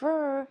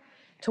prefer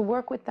to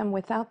work with them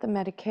without the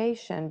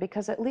medication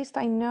because at least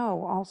I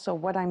know also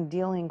what I'm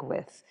dealing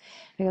with.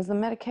 Because the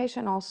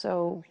medication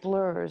also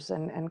blurs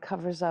and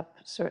covers up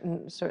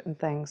certain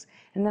things.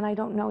 And then I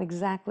don't know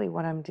exactly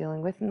what I'm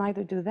dealing with,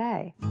 neither do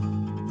they.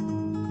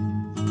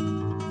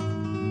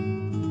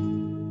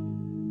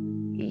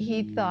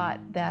 He thought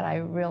that I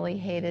really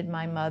hated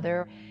my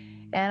mother.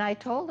 And I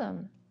told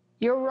him,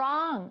 "You're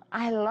wrong.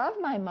 I love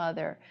my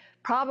mother.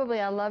 Probably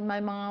I love my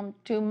mom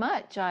too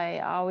much. I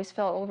always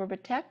felt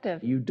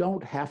overprotective." You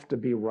don't have to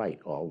be right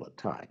all the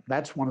time.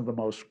 That's one of the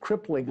most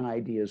crippling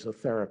ideas a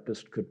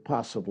therapist could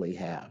possibly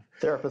have.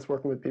 Therapists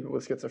working with people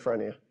with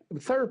schizophrenia. A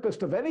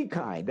therapist of any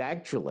kind,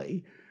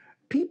 actually.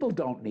 People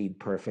don't need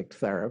perfect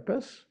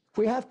therapists. If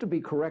we have to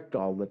be correct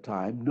all the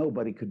time,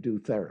 nobody could do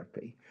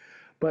therapy.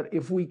 But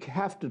if we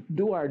have to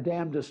do our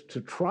damnedest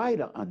to try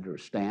to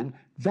understand,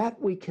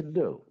 that we can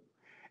do.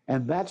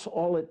 And that's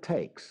all it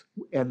takes.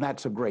 And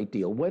that's a great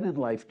deal. When in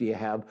life do you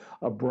have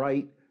a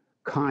bright,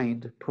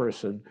 kind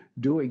person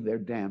doing their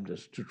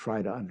damnedest to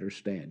try to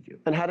understand you?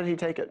 And how did he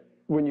take it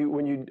when you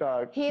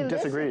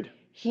disagreed?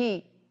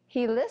 He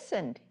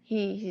listened.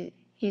 He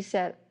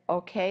said,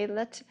 "Okay,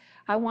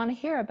 I want to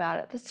hear about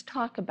it. Let's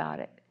talk about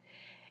it."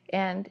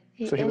 And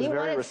so he was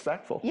very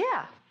respectful.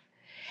 Yeah.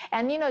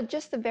 And you know,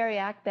 just the very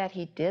act that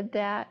he did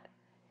that,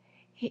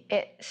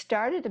 it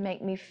started to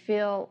make me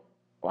feel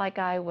like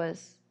I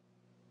was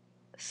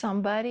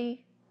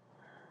somebody.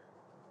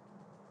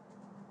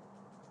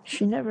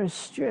 She never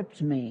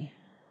stripped me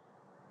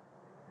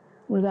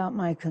without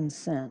my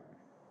consent.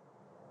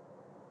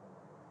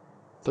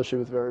 So she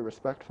was very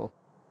respectful.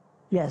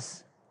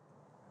 Yes.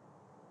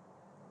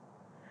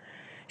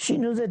 She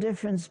knew the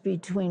difference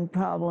between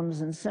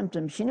problems and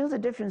symptoms. She knew the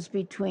difference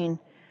between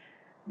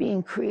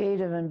being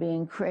creative and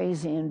being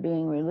crazy and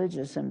being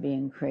religious and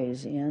being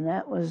crazy. And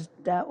that was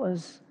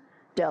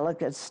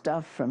delicate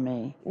stuff for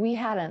me. We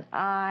had an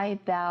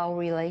I-thou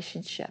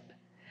relationship.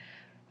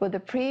 With the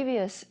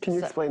previous... Can you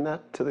explain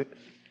that to the...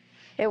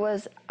 It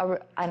was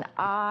an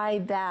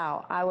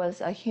I-thou. I was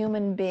a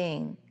human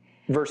being.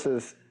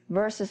 Versus?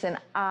 Versus an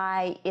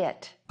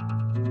I-it.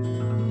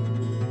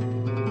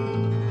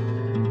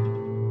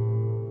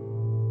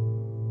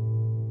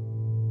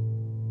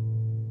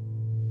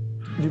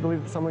 Do you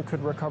believe that someone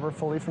could recover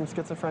fully from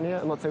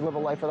schizophrenia and, let's say, live a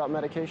life without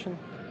medication?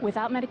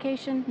 Without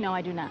medication? No,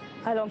 I do not.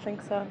 I don't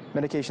think so.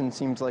 Medication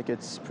seems like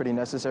it's pretty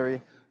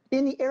necessary.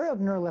 In the area of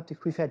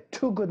neuroleptics, we've had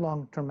 2 good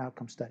long-term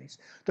outcome studies.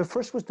 The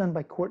first was done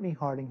by Courtney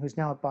Harding, who's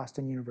now at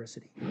Boston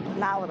University.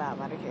 Not without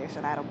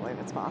medication. I don't believe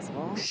it's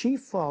possible. She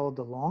followed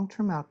the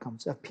long-term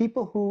outcomes of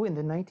people who, in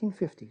the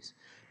 1950s,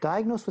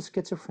 diagnosed with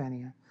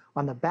schizophrenia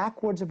on the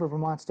backwards of a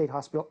Vermont State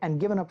Hospital and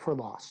given up for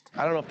lost.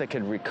 I don't know if they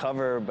could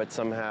recover, but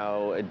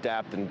somehow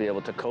adapt and be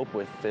able to cope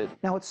with it.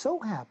 Now, it so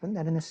happened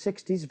that in the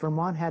 60s,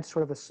 Vermont had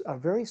sort of a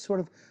very sort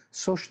of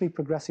socially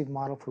progressive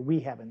model for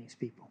rehabbing these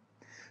people.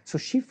 So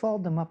she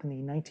followed them up in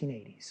the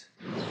 1980s.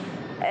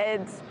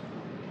 It's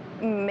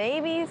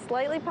maybe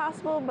slightly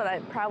possible,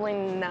 but probably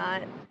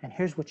not. And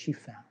here's what she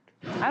found.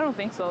 I don't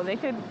think so. They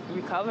could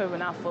recover, but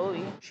not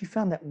fully. She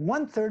found that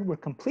 1/3 were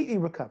completely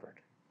recovered.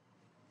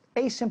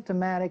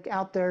 Asymptomatic,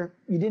 out there,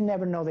 you didn't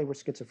ever know they were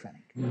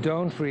schizophrenic.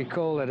 Don't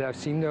recall that I've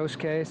seen those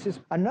cases.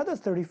 Another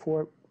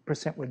 34%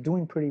 were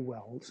doing pretty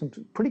well, some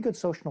pretty good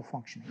social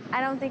functioning. I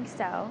don't think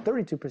so.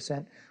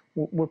 32%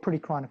 were pretty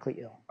chronically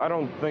ill. I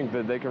don't think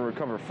that they can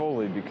recover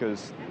fully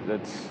because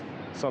that's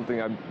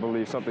something I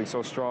believe something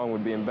so strong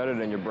would be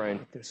embedded in your brain.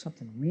 There's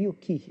something real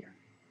key here.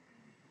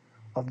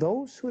 Of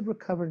those who had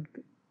recovered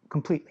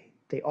completely,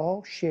 they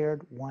all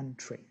shared one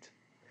trait.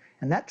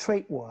 And that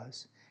trait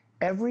was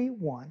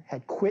everyone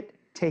had quit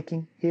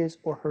taking his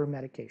or her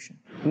medication.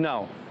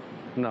 No,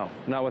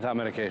 not without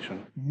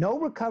medication. No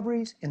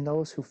recoveries in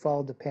those who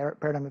followed the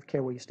paradigm of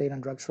care where you stayed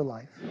on drugs for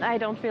life. I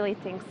don't really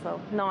think so.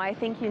 No, I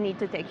think you need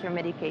to take your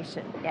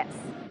medication, yes.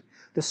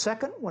 The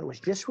second one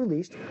was just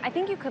released. I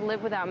think you could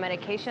live without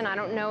medication. I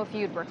don't know if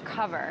you'd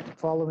recover.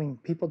 Following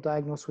people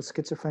diagnosed with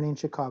schizophrenia in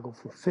Chicago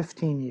for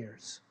 15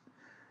 years.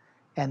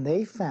 And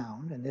they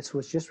found, and this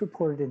was just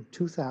reported in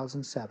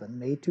 2007,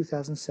 May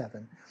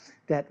 2007,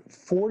 that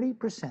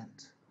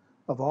 40%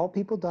 of all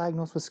people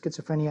diagnosed with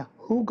schizophrenia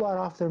who got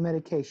off their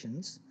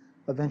medications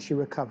eventually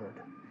recovered.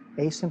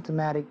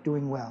 Asymptomatic,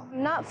 doing well.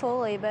 Not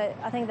fully, but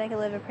I think they could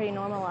live a pretty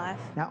normal life.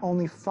 Now,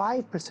 only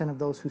 5% of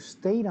those who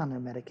stayed on their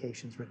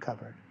medications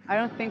recovered. I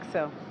don't think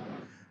so.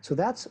 So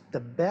that's the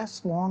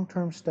best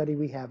long-term study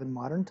we have in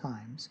modern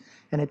times,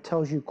 and it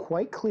tells you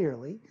quite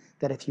clearly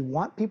that if you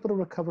want people to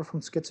recover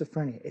from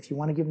schizophrenia, if you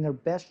want to give them their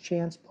best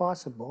chance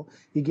possible,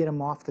 you get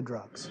them off the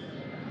drugs.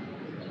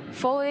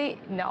 Fully,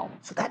 no.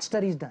 So that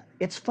study's done.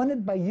 It's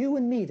funded by you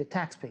and me, the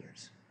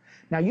taxpayers.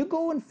 Now you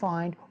go and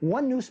find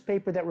one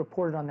newspaper that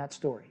reported on that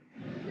story.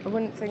 I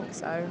wouldn't think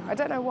so. I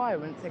don't know why I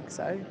wouldn't think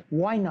so.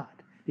 Why not?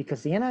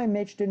 Because the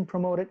NIMH didn't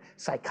promote it,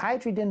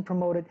 psychiatry didn't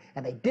promote it,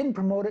 and they didn't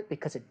promote it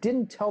because it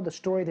didn't tell the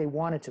story they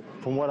wanted to.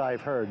 From what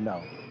I've heard,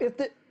 no. If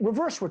the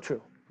reverse were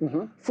true,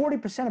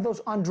 40% of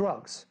those on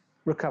drugs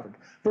recovered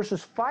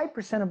versus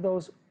 5% of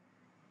those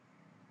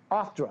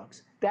off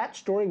drugs, that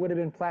story would have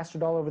been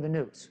plastered all over the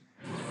news.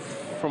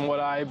 From what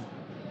I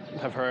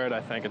have heard,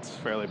 I think it's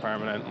fairly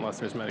permanent unless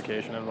there's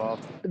medication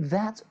involved.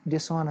 That's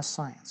dishonest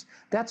science.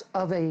 That's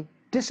of a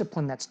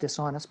discipline that's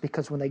dishonest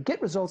because when they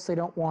get results they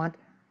don't want,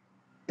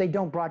 they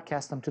don't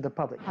broadcast them to the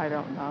public. I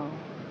don't know.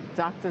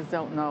 Doctors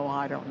don't know.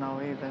 I don't know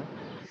either.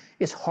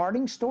 Is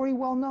Harding's story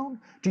well known?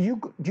 Do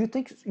you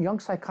think young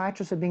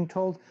psychiatrists are being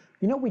told,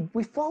 you know,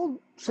 we followed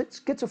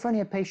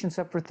schizophrenia patients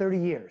up for 30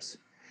 years,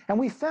 and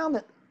we found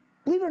that,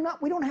 believe it or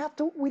not, we don't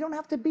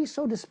have to be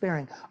so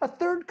despairing.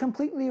 1/3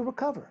 completely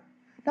recover.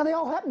 Now they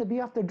all happen to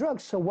be off their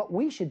drugs, so what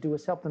we should do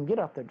is help them get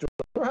off their drugs.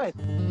 Right.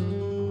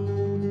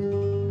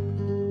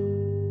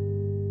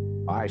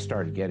 I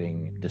started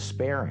getting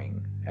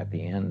despairing at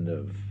the end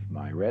of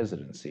my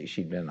residency.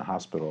 She'd been in the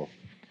hospital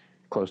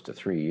close to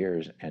 3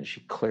 years, and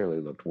she clearly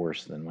looked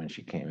worse than when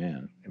she came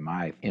in. And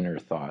my inner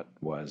thought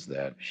was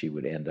that she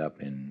would end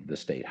up in the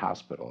state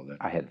hospital, that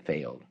I had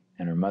failed.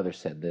 And her mother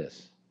said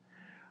this,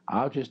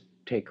 "I'll just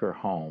take her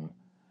home.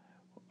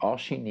 All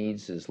she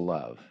needs is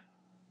love."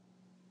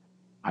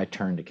 I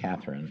turned to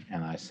Catherine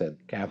and I said,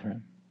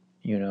 "Catherine,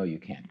 you know you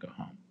can't go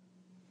home.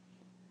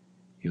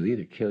 You'll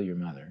either kill your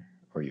mother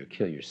or you'll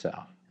kill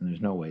yourself, and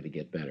there's no way to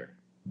get better."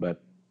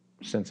 But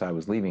since I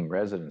was leaving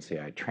residency,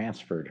 I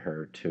transferred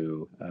her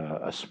to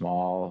a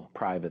small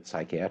private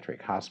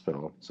psychiatric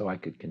hospital so I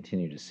could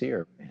continue to see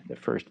her. The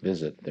first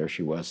visit, there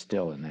she was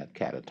still in that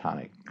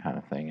catatonic kind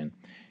of thing. And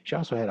she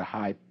also had a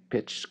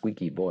high-pitched,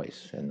 squeaky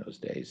voice in those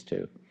days,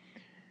 too.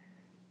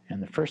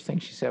 And the first thing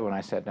she said when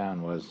I sat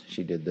down was,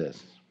 she did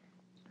this.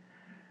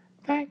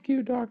 "Thank Thank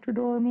you, Dr.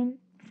 Dorman,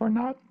 for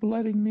not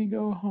letting me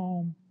go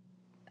home.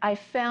 I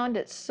found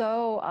it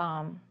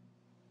so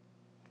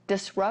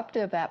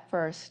disruptive at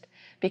first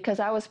because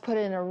I was put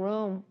in a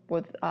room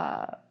with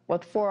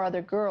 4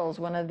 other girls,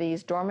 one of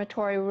these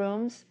dormitory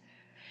rooms.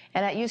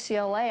 And at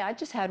UCLA, I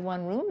just had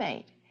one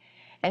roommate.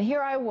 And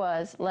here I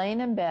was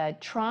laying in bed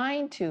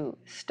trying to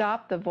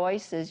stop the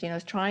voices, you know,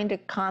 trying to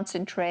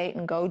concentrate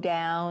and go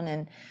down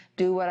and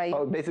do what I...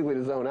 Oh, basically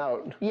to zone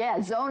out.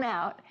 Yeah, zone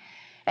out.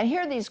 And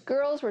here these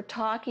girls were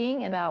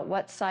talking about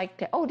what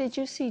psych... Oh, did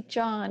you see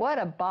John? What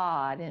a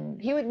bod.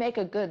 And he would make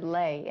a good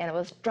lay. And it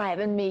was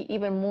driving me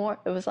even more.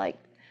 It was like...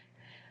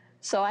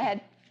 So I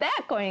had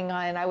that going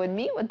on, and I would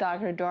meet with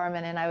Dr.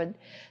 Dorman, and I would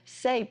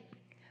say,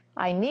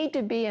 I need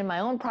to be in my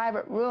own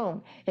private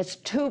room. It's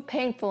too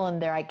painful in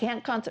there. I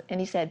can't concentrate. And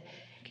he said,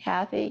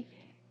 Kathy,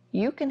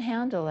 you can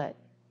handle it.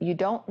 You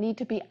don't need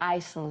to be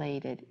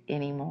isolated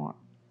anymore.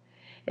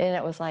 And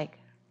it was like,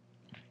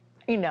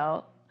 you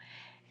know,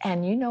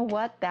 and you know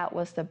what? That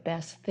was the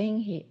best thing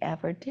he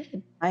ever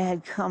did. I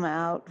had come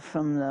out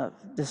from the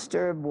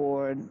disturbed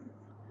ward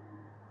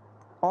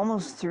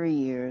almost 3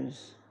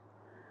 years,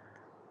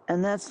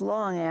 and that's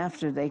long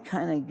after they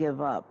kind of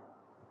give up.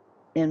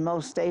 In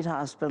most state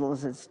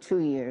hospitals, it's 2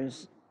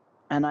 years,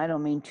 and I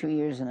don't mean 2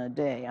 years in a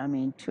day, I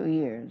mean 2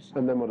 years.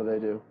 And then what do they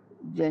do?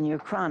 Then you're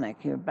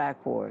chronic, you're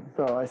back ward.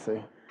 Oh, I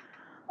see.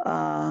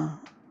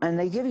 And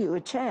they give you a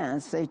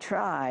chance, they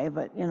try,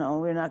 but you know,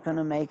 we're not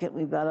gonna make it,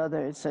 we've got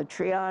other, it's a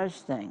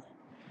triage thing.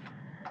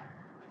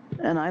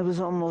 And I was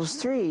almost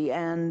 3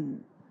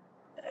 and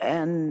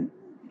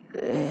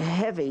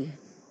heavy.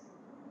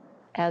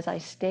 As I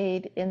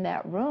stayed in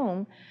that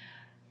room,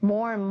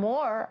 more and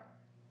more,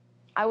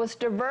 I was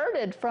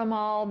diverted from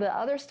all the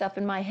other stuff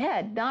in my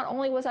head. Not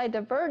only was I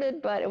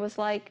diverted, but it was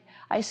like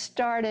I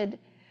started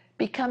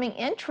becoming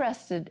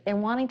interested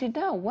and wanting to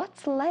know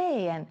what's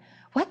lay and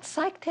what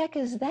psych tech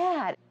is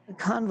that?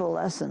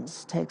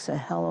 Convalescence takes a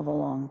hell of a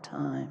long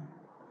time.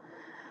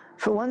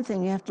 For one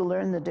thing, you have to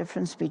learn the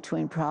difference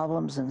between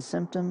problems and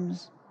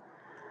symptoms.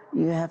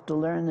 You have to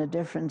learn the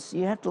difference.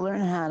 You have to learn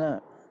how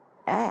to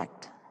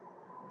act.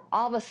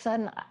 All of a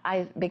sudden,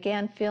 I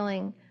began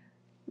feeling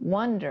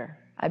wonder.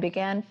 I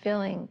began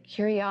feeling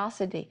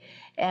curiosity,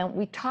 and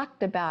we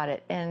talked about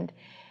it, and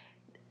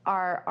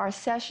our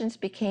sessions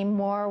became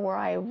more where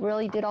I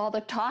really did all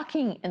the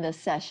talking in the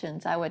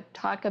sessions. I would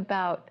talk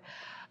about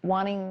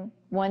wanting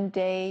one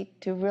day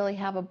to really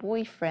have a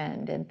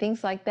boyfriend and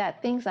things like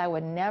that, things I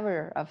would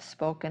never have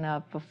spoken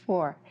of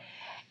before.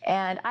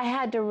 And I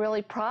had to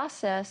really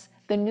process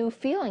the new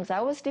feelings.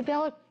 I was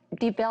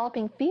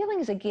developing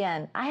feelings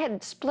again. I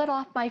had split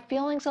off my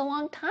feelings a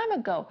long time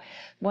ago.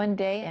 One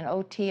day in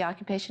OT,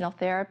 occupational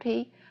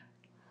therapy,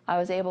 I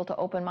was able to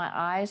open my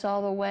eyes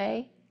all the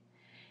way,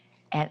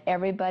 and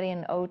everybody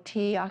in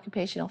OT,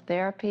 occupational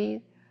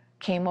therapy,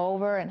 came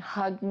over and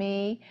hugged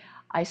me.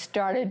 I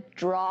started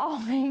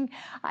drawing.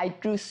 I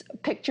drew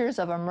pictures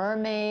of a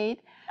mermaid,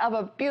 of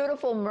a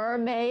beautiful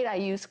mermaid. I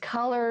used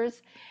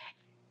colors.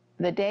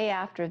 The day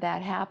after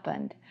that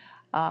happened,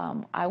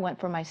 I went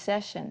for my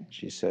session.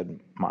 She said,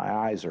 my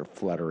eyes are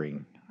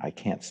fluttering. I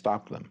can't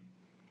stop them.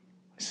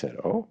 I said,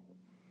 oh,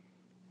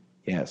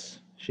 yes.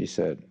 She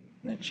said,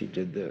 and then she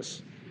did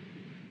this.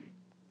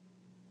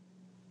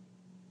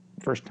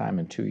 First time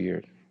in 2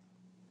 years.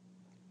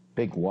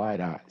 Big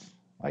wide eyes,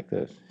 like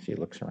this. She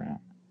looks around.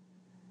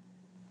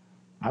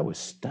 I was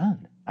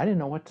stunned. I didn't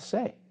know what to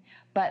say.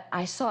 But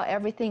I saw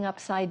everything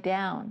upside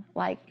down,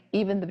 like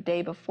even the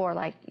day before,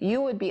 like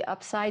you would be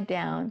upside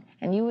down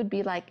and you would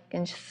be like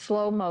in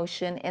slow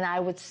motion and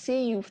I would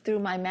see you through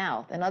my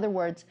mouth. In other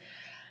words,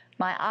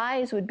 my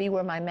eyes would be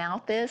where my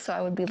mouth is, so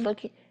I would be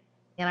looking.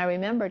 And I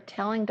remember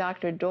telling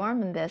Dr.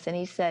 Dorman this, and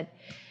he said,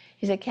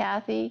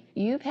 Kathy,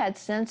 you've had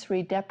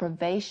sensory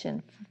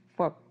deprivation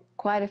for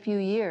quite a few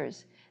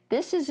years.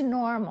 This is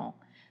normal.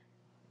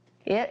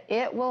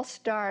 It will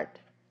start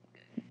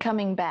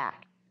coming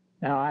back.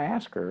 Now, I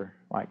asked her,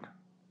 like,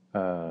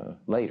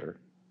 later,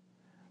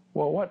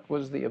 well, what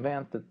was the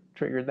event that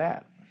triggered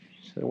that?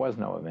 She said, there was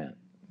no event.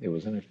 It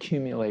was an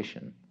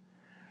accumulation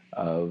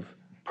of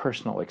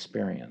personal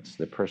experience,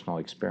 the personal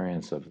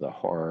experience of the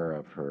horror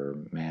of her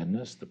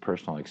madness, the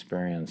personal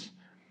experience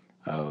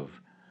of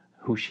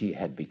who she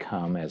had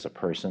become as a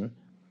person,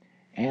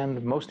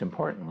 and most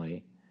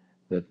importantly,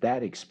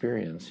 that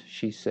experience,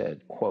 she said,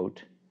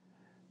 quote,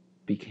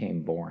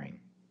 became boring.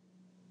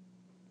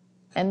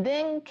 And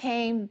then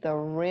came the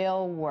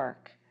real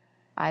work.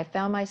 I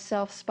found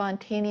myself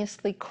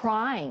spontaneously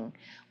crying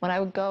when I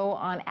would go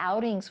on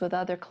outings with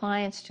other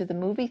clients to the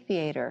movie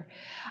theater.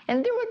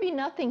 And there would be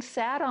nothing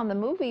sad on the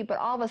movie, but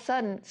all of a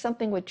sudden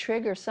something would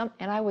trigger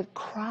and I would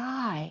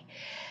cry.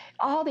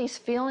 All these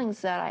feelings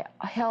that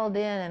I held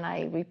in and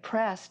I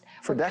repressed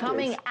were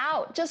coming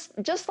out,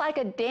 just like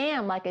a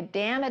dam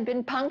had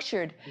been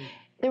punctured.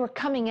 They were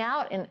coming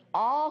out in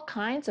all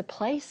kinds of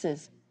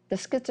places. The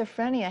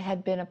schizophrenia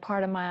had been a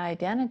part of my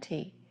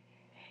identity.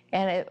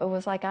 And it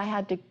was like I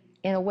had to,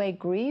 in a way,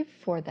 grieve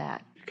for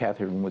that.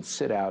 Catherine would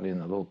sit out in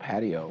the little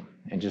patio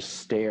and just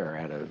stare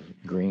at a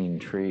green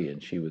tree,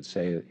 and she would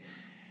say,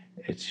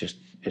 it's just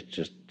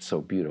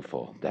so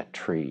beautiful, that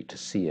tree, to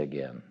see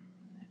again.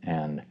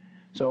 And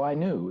so I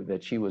knew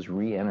that she was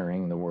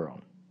re-entering the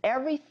world.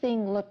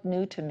 Everything looked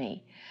new to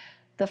me.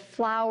 The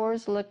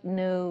flowers looked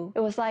new. It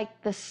was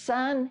like the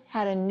sun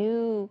had a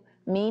new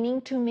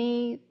meaning to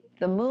me.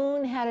 The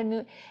moon had a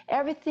new,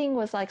 everything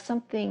was like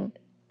something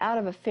out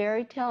of a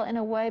fairy tale in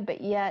a way,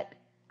 but yet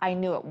I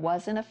knew it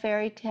wasn't a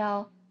fairy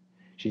tale.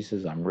 She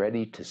says, I'm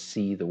ready to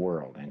see the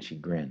world, and she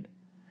grinned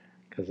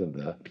because of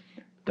the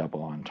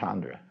double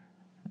entendre.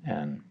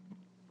 And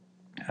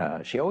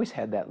she always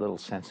had that little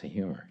sense of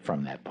humor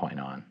from that point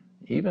on.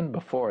 Even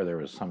before, there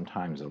was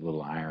sometimes a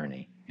little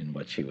irony in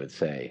what she would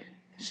say.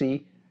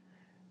 See,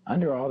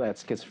 under all that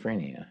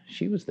schizophrenia,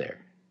 she was there.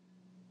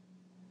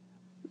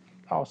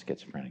 All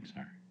schizophrenics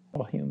are.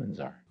 All humans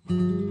are.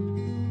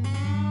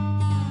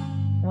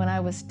 When I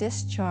was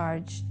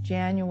discharged,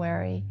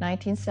 January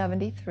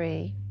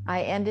 1973,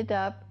 I ended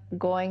up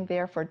going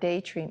there for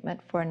day treatment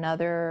for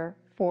another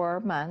 4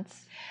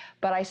 months.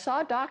 But I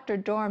saw Dr.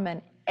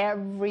 Dorman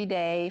every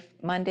day,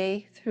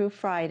 Monday through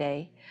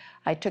Friday.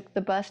 I took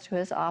the bus to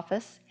his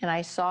office, and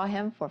I saw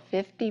him for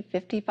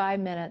 55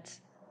 minutes.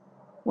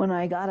 When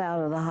I got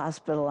out of the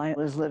hospital, I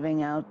was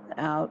living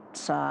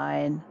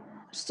outside,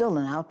 still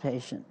an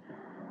outpatient.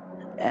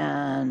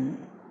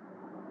 And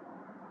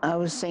I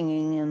was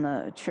singing in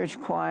the church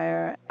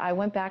choir. I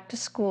went back to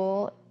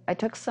school. I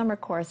took summer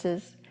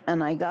courses.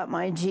 And I got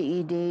my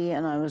GED,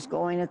 and I was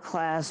going to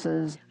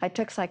classes. I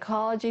took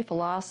psychology,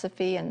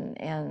 philosophy,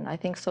 and I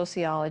think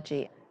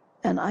sociology.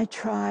 And I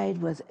tried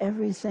with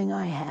everything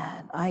I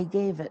had. I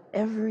gave it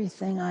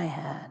everything I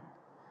had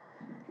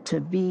to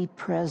be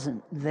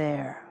present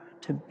there,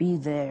 to be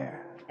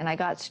there. And I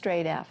got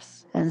straight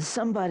Fs. And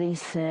somebody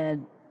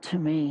said to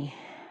me,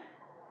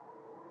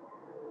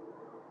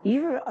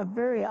 you're a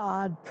very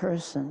odd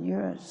person.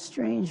 You're a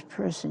strange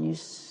person. You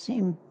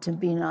seem to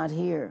be not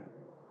here.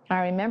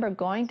 I remember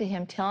going to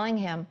him, telling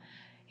him,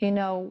 you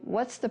know,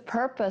 what's the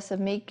purpose of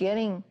me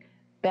getting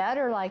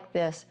better like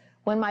this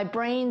when my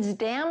brain's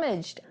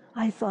damaged?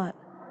 I thought,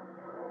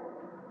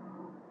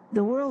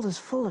 the world is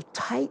full of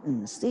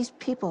titans. These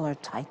people are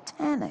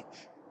titanic.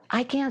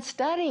 I can't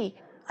study.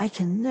 I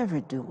can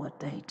never do what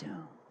they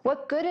do.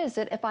 What good is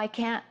it if I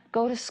can't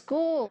go to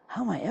school?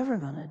 How am I ever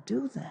going to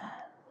do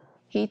that?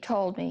 He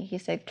told me, he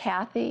said,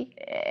 Kathy,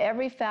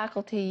 every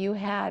faculty you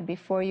had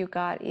before you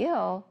got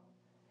ill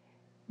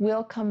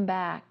will come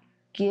back.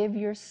 Give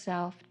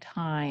yourself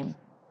time.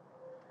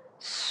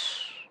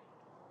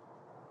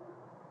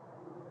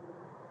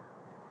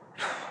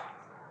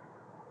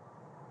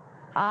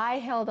 I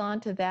held on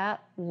to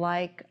that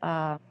like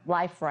a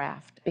life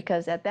raft,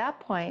 because at that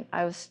point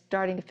I was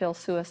starting to feel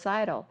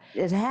suicidal.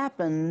 It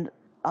happened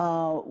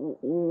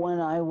when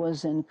I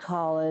was in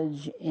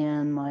college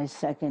in my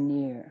second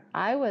year.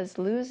 I was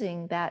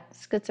losing that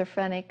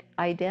schizophrenic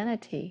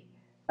identity.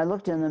 I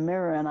looked in the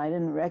mirror and I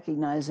didn't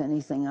recognize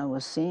anything I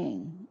was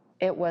seeing.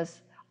 It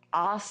was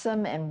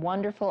awesome and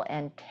wonderful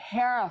and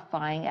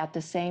terrifying at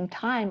the same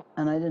time.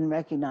 And I didn't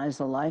recognize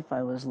the life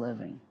I was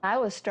living. I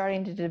was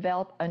starting to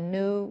develop a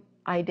new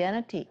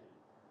identity.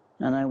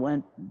 And I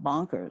went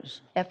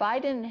bonkers. If I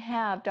didn't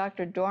have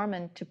Dr.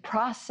 Dorman to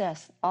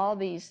process all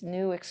these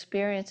new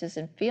experiences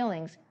and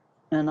feelings,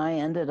 and I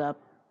ended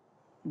up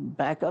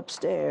back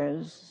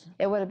upstairs.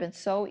 It would have been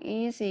so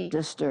easy.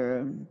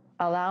 Disturbed.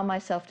 Allow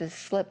myself to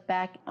slip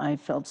back. I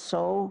felt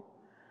so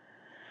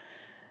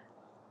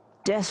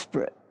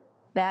desperate.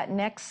 That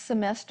next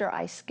semester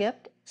I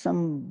skipped.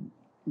 Some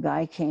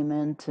guy came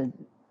in to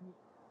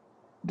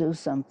do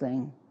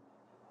something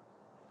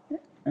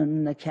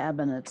in the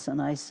cabinets, and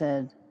I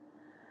said,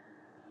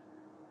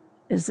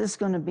 is this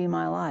going to be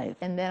my life?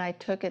 And then I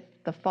took it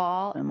the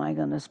fall. Am I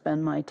going to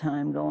spend my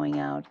time going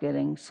out,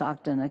 getting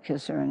socked in a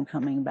kisser, and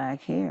coming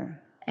back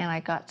here? And I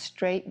got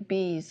straight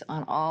B's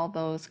on all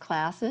those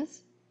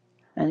classes.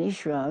 And he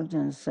shrugged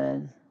and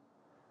said,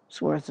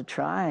 it's worth a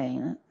try,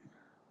 ain't it?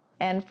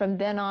 And from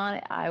then on,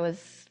 I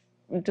was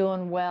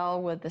doing well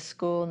with the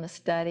school and the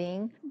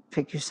studying.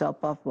 Pick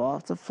yourself up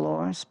off the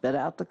floor, spit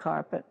out the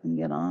carpet, and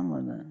get on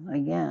with it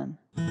again.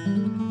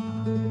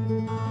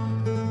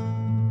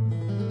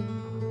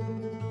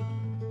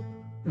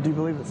 Do you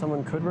believe that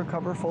someone could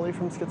recover fully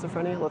from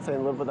schizophrenia, let's say,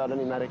 and live without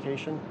any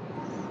medication?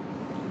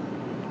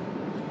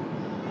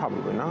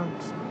 Probably not.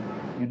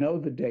 You know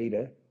the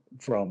data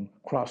from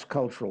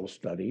cross-cultural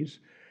studies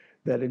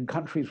that in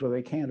countries where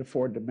they can't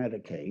afford to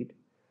medicate,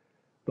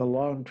 the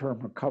long-term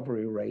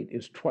recovery rate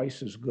is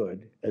twice as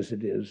good as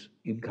it is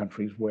in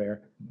countries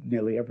where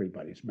nearly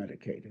everybody's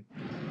medicated.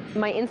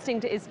 My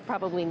instinct is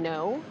probably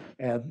no.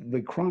 And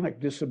the chronic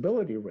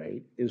disability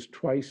rate is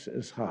twice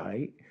as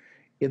high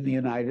in the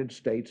United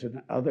States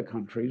and other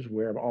countries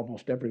where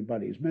almost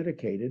everybody's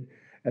medicated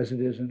as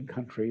it is in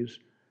countries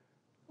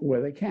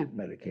where they can't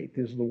medicate.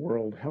 These are the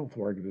World Health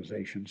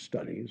Organization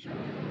studies.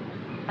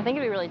 I think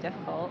it'd be really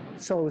difficult.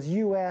 So it was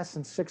US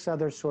and 6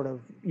 other sort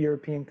of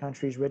European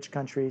countries, rich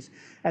countries.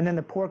 And then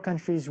the poor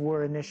countries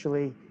were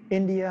initially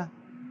India,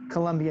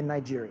 Colombia, and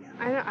Nigeria.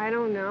 I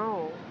don't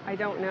know. I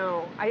don't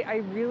know. I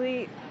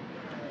really...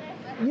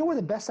 You know where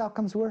the best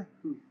outcomes were?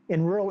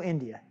 In rural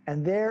India.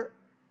 And there,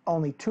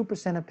 only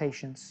 2% of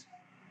patients,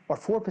 or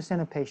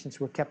 4% of patients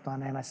were kept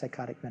on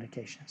antipsychotic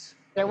medications.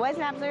 If there was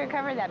an absolute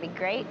recovery, that'd be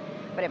great,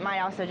 but it might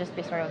also just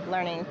be sort of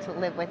learning to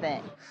live with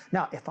it.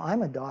 Now, if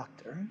I'm a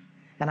doctor,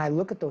 and I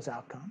look at those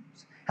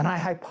outcomes, and I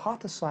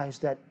hypothesize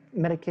that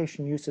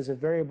medication use is a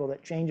variable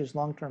that changes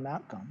long-term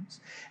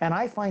outcomes, and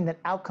I find that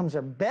outcomes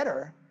are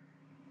better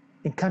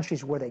in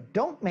countries where they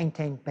don't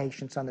maintain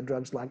patients on the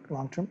drugs like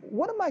long-term,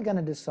 what am I going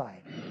to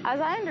decide? As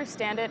I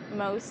understand it,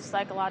 most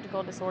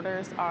psychological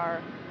disorders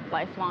are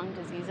lifelong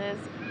diseases.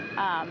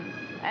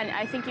 And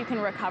I think you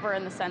can recover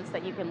in the sense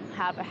that you can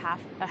have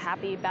a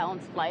happy,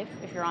 balanced life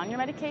if you're on your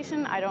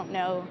medication. I don't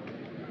know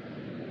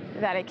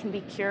that it can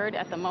be cured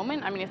at the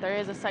moment. I mean, if there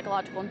is a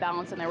psychological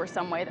imbalance and there were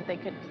some way that they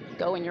could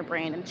go in your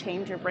brain and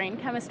change your brain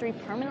chemistry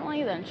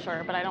permanently, then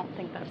sure, but I don't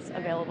think that's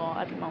available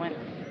at the moment.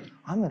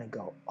 I'm going to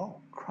go, oh,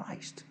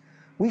 Christ,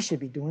 we should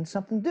be doing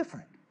something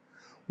different.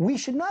 We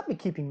should not be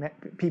keeping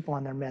people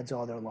on their meds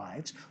all their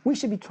lives. We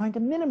should be trying to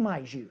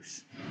minimize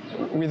use.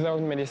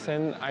 Without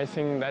medicine, I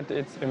think that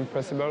it's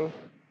impossible.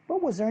 Well,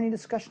 was there any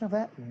discussion of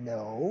that?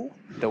 No.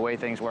 The way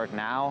things work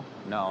now,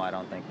 no, I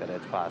don't think that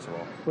it's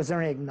possible. Was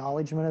there any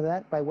acknowledgement of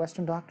that by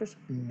Western doctors?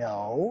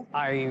 No.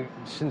 I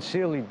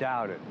sincerely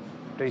doubt it.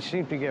 They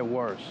seem to get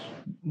worse.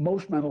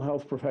 Most mental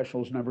health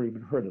professionals never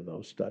even heard of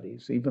those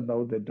studies, even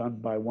though they're done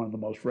by one of the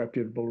most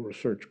reputable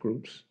research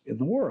groups in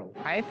the world.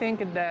 I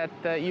think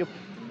that you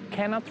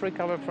cannot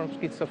recover from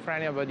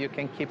schizophrenia, but you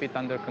can keep it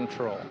under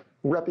control.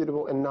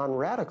 Reputable and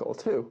non-radical,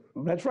 too.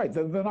 That's right.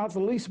 They're not the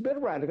least bit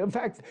radical. In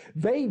fact,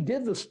 they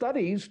did the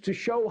studies to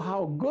show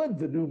how good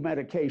the new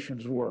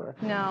medications were.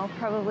 No,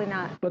 probably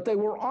not. But they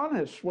were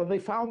honest. When they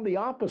found the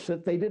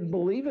opposite, they didn't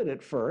believe it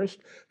at first,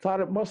 thought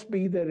it must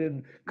be that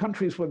in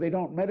countries where they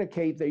don't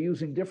medicate, they're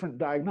using different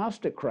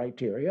diagnostic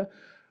criteria.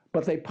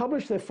 But they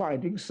published their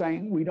findings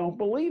saying, we don't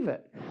believe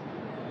it.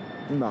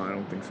 No, I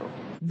don't think so.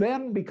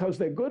 Then, because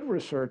they're good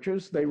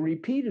researchers, they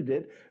repeated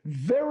it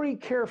very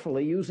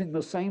carefully using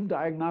the same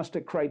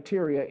diagnostic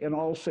criteria in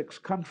all 6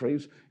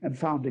 countries and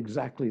found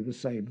exactly the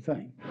same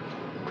thing.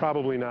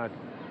 Probably not.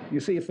 You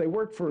see, if they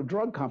worked for a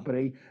drug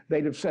company,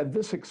 they'd have said,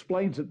 this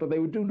explains it, but they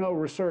would do no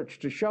research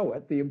to show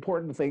it. The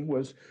important thing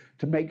was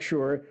to make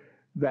sure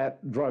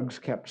that drugs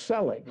kept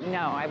selling. No,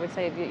 I would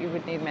say you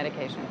would need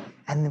medication.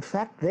 And in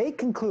fact, they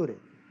concluded,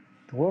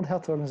 the World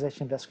Health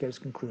Organization investigators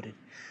concluded,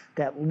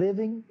 that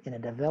living in a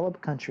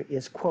developed country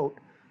is, quote,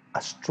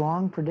 a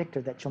strong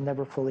predictor that you'll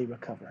never fully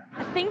recover.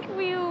 I think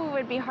we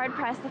would be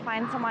hard-pressed to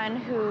find someone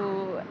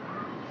who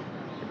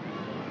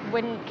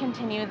wouldn't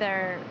continue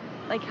their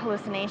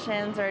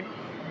hallucinations or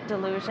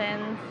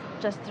delusions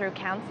just through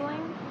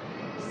counseling.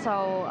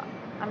 So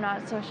I'm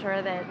not so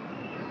sure that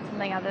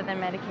something other than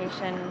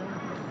medication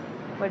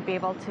would be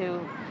able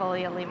to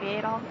fully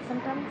alleviate all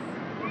symptoms.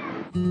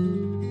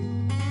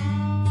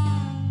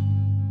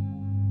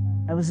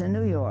 I was in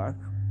New York,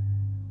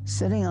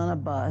 sitting on a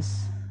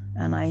bus,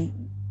 and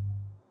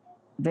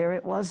there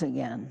it was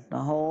again, the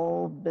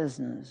whole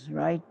business,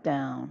 right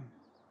down.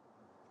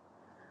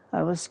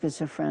 I was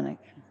schizophrenic.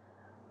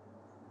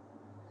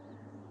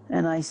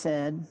 And I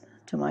said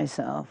to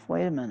myself,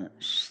 wait a minute.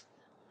 Shh.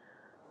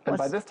 And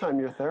by this time,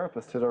 your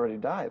therapist had already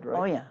died, right?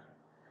 Oh, yeah.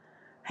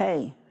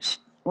 Hey, shh,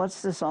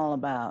 what's this all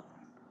about?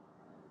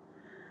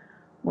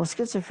 Well,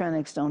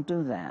 schizophrenics don't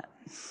do that.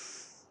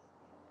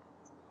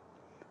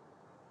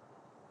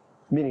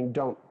 Meaning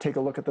don't take a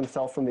look at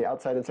themselves from the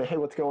outside and say, hey,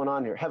 what's going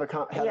on here? Have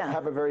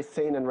a very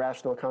sane and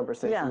rational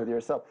conversation with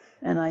yourself.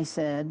 And I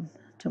said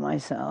to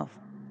myself,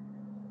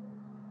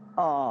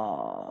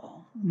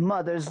 oh,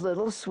 mother's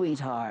little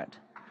sweetheart,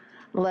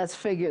 let's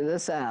figure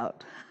this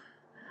out.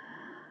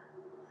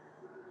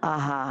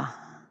 Aha,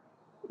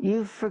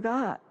 you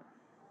forgot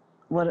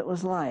what it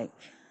was like.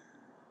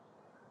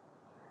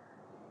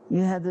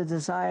 You had the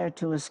desire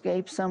to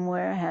escape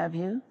somewhere, have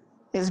you?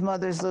 Is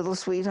mother's little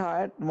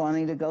sweetheart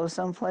wanting to go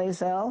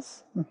someplace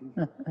else?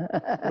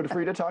 Would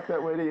Frida talk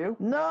that way to you?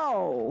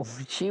 No,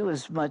 she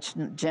was much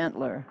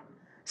gentler.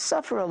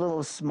 Suffer a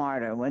little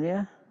smarter, will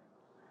you?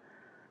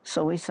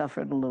 So we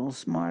suffered a little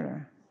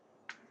smarter.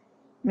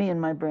 Me and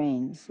my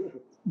brains.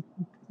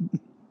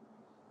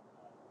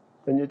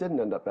 And you didn't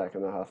end up back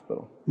in the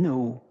hospital?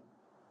 No.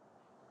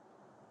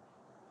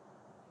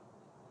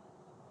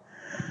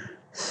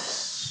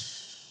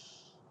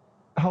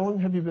 How long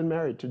have you been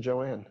married to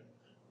Joanne?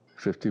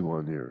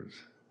 51 years.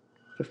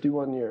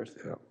 51 years?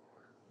 Yeah.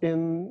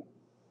 In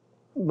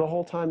the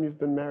whole time you've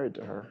been married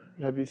to her,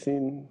 have you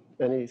seen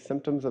any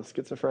symptoms of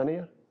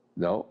schizophrenia?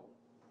 No.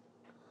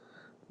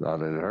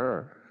 Not in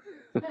her.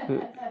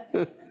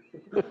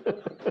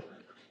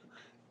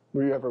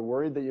 Were you ever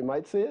worried that you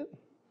might see it?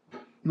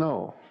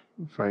 No,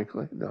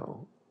 frankly,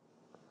 no.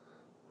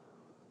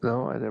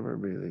 No, I never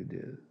really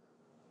did.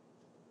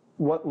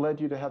 What led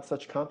you to have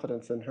such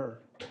confidence in her?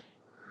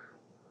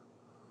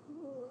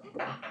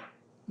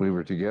 We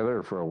were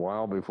together for a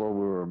while before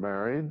we were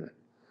married.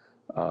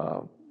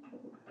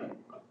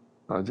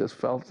 I just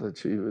felt that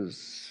she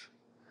was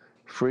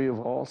free of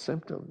all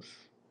symptoms.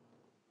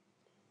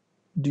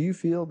 Do you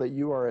feel that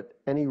you are at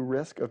any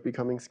risk of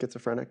becoming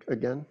schizophrenic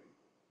again?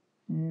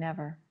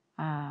 Never.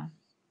 I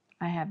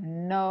have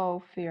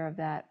no fear of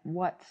that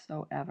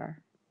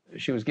whatsoever.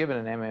 She was given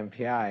an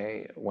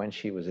MMPI when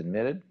she was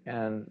admitted,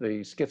 and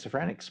the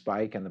schizophrenic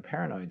spike and the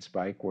paranoid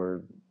spike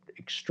were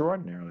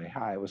extraordinarily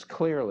high. It was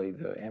clearly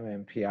the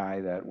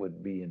MMPI that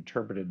would be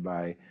interpreted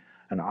by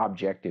an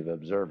objective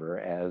observer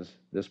as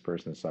this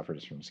person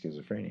suffers from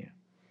schizophrenia.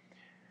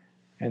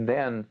 And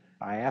then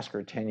I asked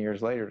her 10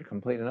 years later to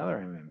complete another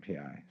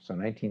MMPI. So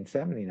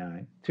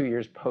 1979, 2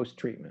 years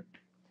post-treatment,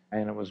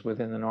 and it was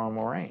within the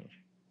normal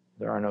range.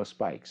 There are no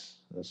spikes.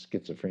 The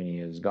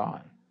schizophrenia is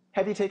gone.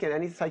 Have you taken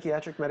any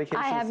psychiatric medication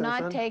I have since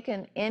not then?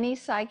 taken any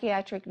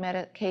psychiatric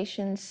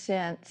medication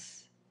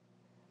since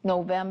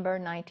November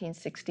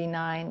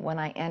 1969 when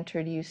I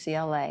entered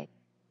UCLA.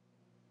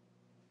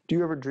 Do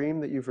you ever dream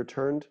that you've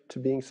returned to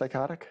being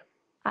psychotic?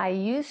 I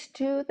used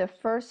to the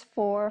first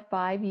 4 or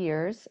 5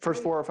 years.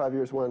 First 4 or 5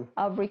 years when?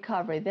 Of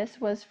recovery. This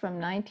was from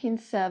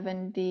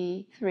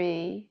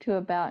 1973 to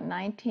about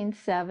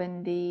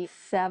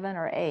 1977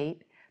 or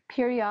 8.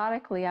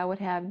 Periodically, I would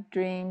have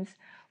dreams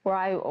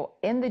where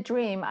in the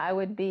dream, I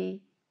would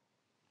be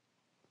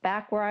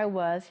back where I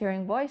was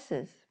hearing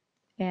voices.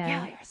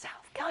 And kill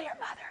yourself, kill your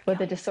mother. With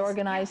the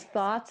disorganized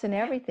thoughts and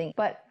everything.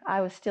 But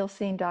I was still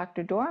seeing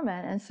Dr.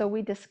 Dorman, and so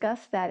we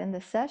discussed that in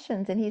the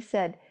sessions, and he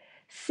said,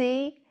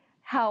 see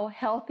how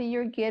healthy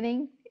you're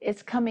getting?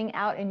 It's coming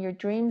out in your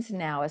dreams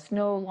now. It's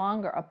no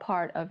longer a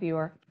part of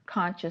your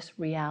conscious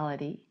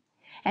reality.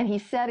 And he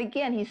said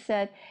again, he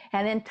said,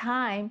 and in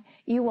time,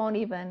 you won't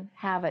even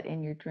have it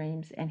in your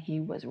dreams. And he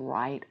was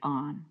right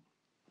on.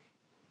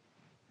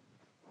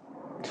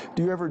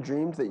 Do you ever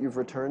dream that you've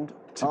returned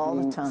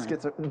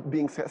to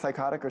being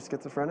psychotic or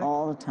schizophrenic?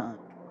 All the time.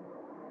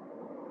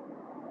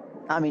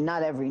 I mean,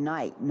 not every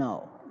night,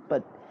 no,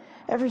 but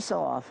every so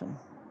often.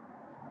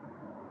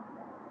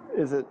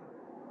 Is it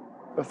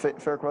a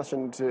fair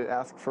question to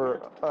ask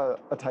for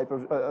a type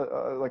of,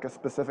 like a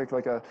specific,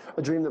 like a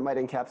dream that might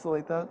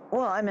encapsulate that?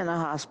 Well, I'm in a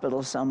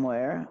hospital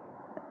somewhere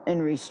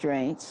in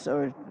restraints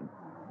or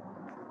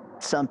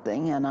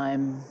something, and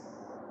I'm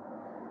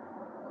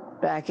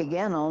back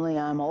again, only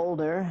I'm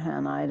older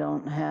and I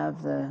don't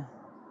have the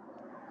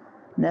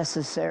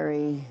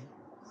necessary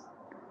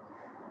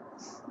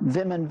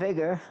vim and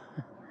vigor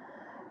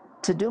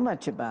to do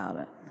much about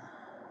it.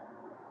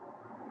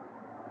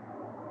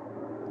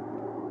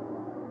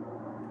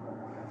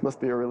 Must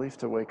be a relief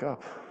to wake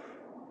up.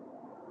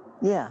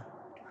 Yeah.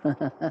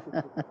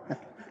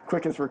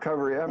 Quickest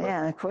recovery ever.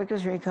 Yeah,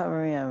 quickest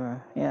recovery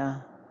ever,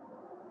 yeah.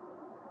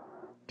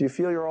 Do you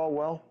feel you're all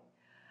well?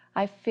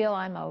 I feel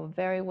I'm a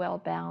very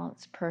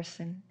well-balanced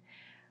person.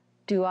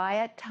 Do I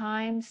at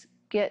times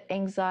get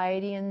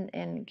anxiety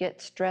and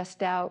get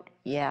stressed out?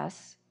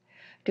 Yes.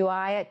 Do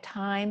I at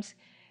times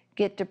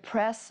get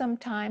depressed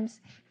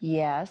sometimes?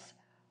 Yes.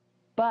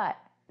 But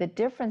the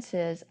difference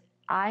is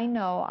I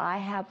know I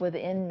have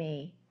within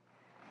me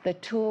the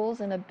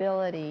tools and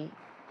ability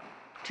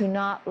to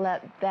not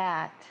let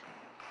that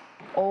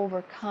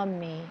overcome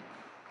me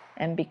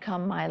and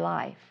become my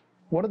life.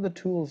 What are the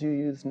tools you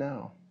use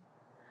now?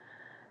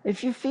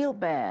 If you feel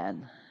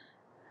bad,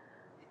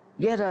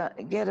 get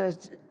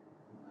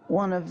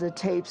one of the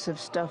tapes of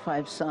stuff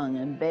I've sung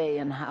and bay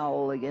and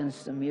howl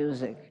against the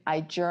music.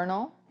 I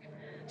journal.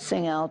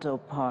 Sing alto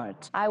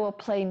parts. I will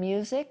play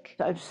music.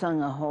 I've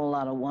sung a whole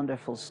lot of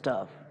wonderful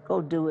stuff.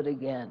 Go do it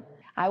again.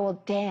 I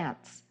will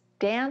dance.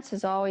 Dance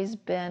has always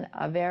been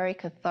a very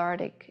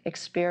cathartic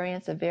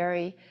experience, a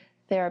very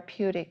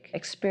therapeutic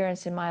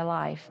experience in my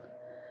life.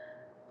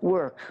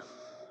 Work.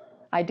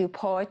 I do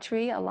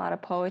poetry, a lot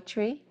of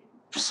poetry.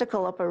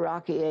 Sickle up a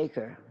rocky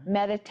acre.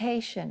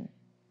 Meditation.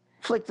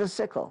 Flick the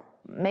sickle.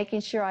 Making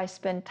sure I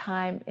spend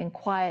time in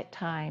quiet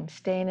time,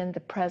 staying in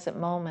the present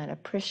moment,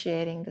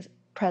 appreciating the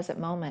present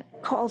moment.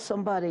 Call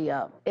somebody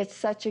up. It's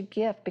such a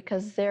gift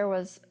because there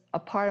was a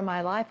part of my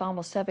life,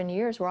 almost 7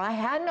 years, where I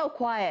had no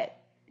quiet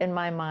in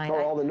my mind.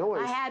 All the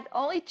noise. I had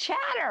only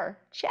chatter,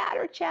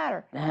 chatter,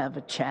 chatter. Have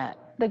a chat.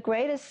 The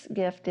greatest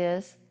gift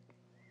is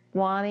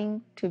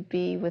wanting to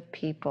be with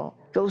people.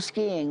 Go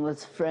skiing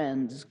with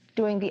friends.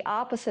 Doing the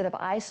opposite of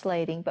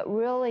isolating, but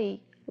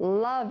really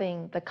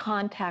loving the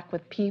contact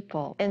with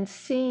people and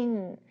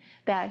seeing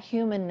that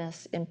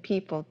humanness in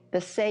people, the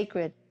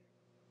sacred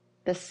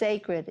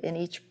in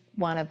each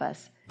one of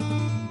us. Do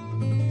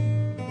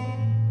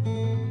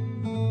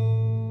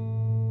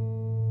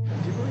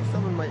you believe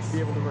someone might be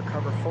able to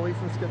recover fully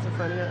from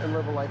schizophrenia and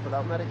live a life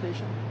without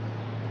medication?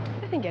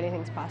 I think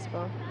anything's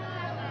possible.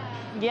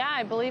 Yeah,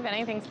 I believe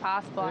anything's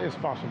possible. It is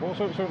possible,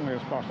 so certainly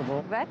it's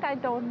possible. That I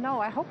don't know.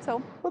 I hope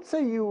so. Let's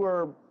say you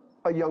were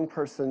a young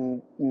person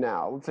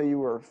now. Let's say you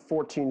were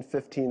 14,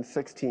 15,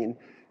 16,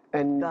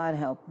 and God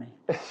help me.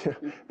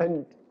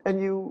 and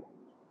you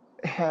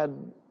had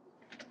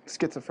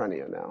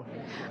schizophrenia now.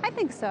 I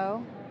think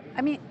so.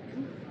 I mean,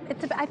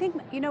 I think,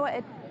 you know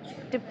what,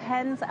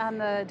 depends on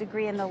the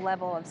degree and the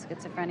level of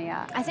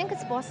schizophrenia. I think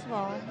it's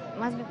possible. It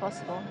must be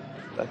possible.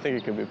 I think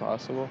it could be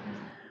possible.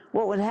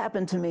 What would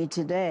happen to me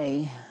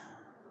today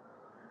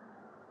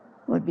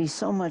would be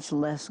so much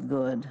less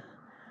good.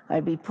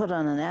 I'd be put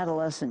on an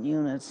adolescent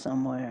unit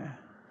somewhere,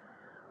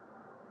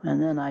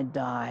 and then I'd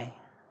die.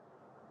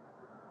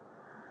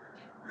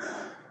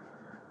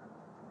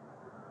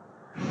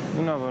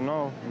 You never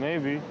know,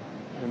 maybe.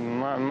 It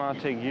might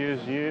take years,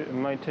 it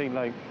might take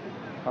like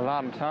a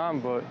lot of time,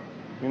 but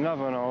you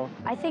never know.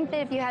 I think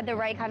that if you had the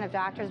right kind of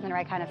doctors and the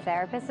right kind of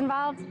therapists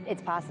involved,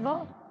 it's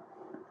possible.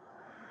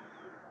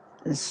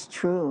 It's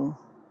true.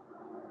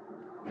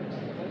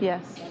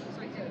 Yes.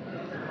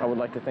 I would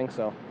like to think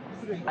so.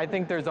 I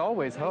think there's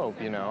always hope,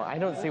 you know. I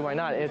don't see why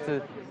not. If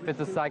it's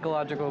a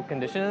psychological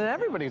condition, and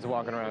everybody's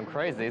walking around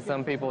crazy.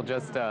 Some people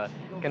just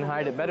can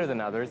hide it better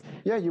than others.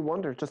 Yeah, you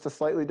wonder, just a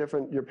slightly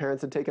different, your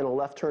parents had taken a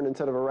left turn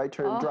instead of a right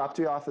turn, dropped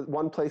you off at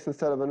one place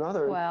instead of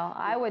another. Well,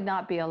 I would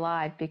not be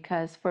alive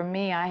because for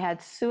me, I had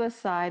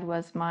suicide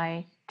was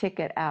my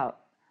ticket out.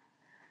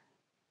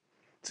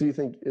 So you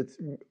think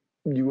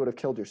you would have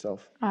killed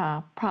yourself?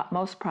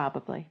 Most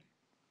probably.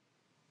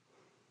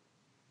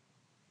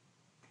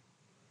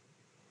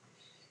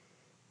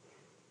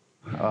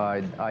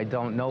 I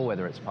don't know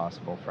whether it's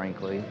possible,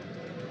 frankly.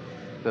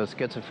 The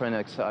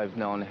schizophrenics I've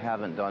known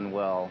haven't done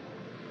well.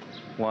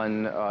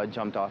 One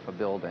jumped off a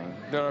building.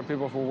 There are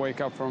people who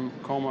wake up from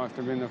coma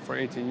after being there for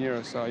 18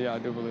 years, so yeah, I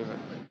do believe it.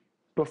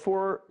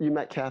 Before you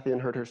met Kathy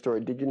and heard her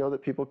story, did you know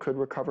that people could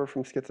recover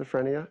from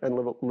schizophrenia and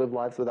live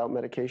lives without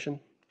medication?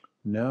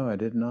 No, I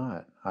did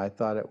not. I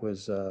thought it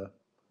was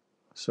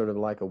sort of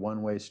like a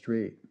one-way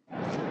street.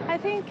 I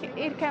think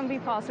it can be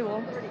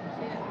possible.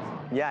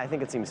 Yeah, I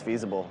think it seems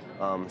feasible,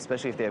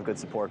 especially if they have good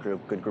support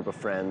group, good group of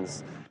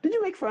friends. Did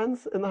you make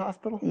friends in the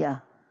hospital? Yeah.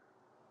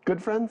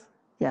 Good friends?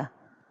 Yeah.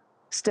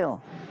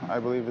 Still. I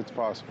believe it's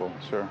possible,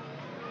 sure.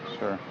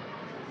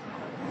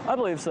 I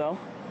believe so.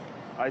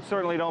 I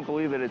certainly don't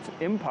believe that it's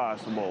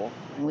impossible.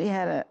 We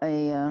had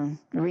a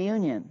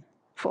reunion,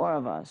 4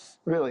 of us.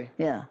 Really?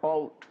 Yeah.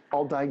 All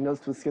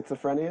diagnosed with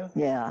schizophrenia?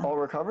 Yeah. All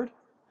recovered?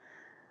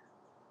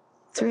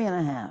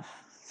 3.5.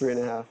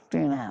 3.5.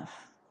 3.5.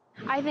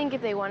 I think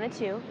if they wanted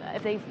to,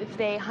 if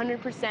they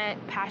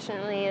 100%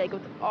 passionately, like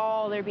with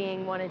all their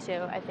being wanted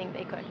to, I think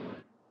they could.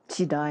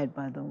 She died,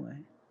 by the way.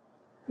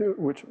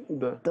 Which,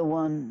 the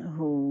one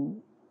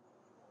who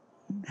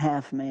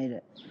half made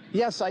it.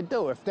 Yes, I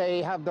do. If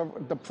they have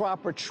the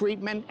proper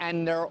treatment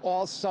and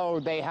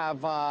they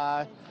have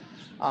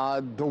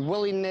the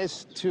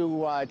willingness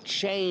to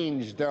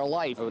change their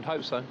life. I would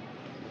hope so.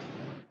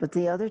 But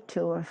the other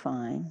 2 are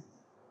fine.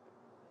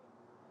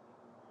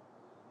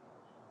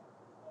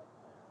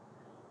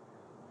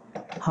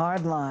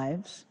 Hard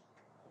lives,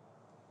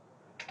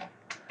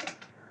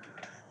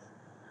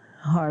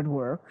 hard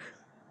work.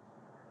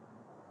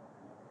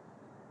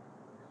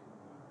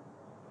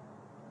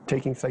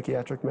 Taking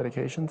psychiatric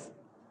medications?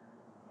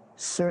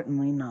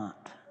 Certainly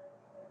not.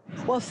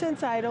 Well,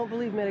 since I don't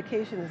believe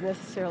medication is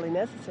necessarily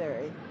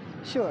necessary,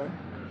 sure.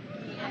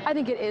 I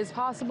think it is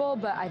possible,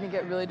 but I think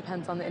it really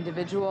depends on the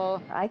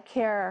individual. I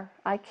care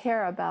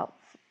about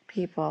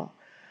people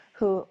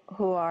who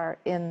are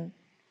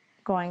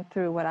going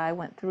through what I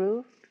went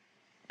through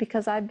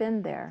because I've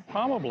been there.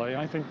 Probably.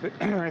 I think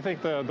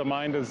the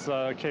mind is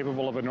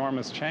capable of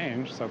enormous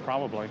change, so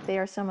probably. They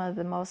are some of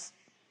the most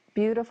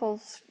beautiful,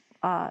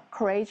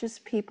 courageous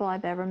people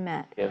I've ever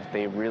met. If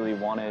they really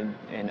wanted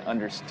and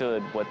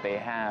understood what they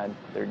had,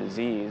 their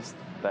disease,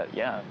 that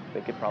yeah,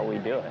 they could probably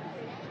do it.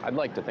 I'd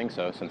like to think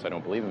so, since I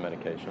don't believe in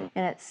medication.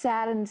 And it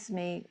saddens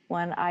me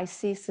when I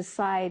see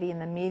society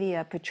and the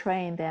media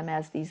portraying them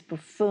as these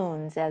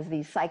buffoons, as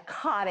these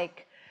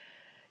psychotic,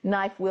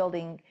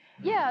 knife-wielding.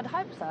 Yeah, I'd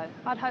hope so.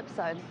 I'd hope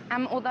so.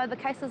 Although the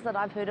cases that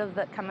I've heard of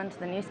that come into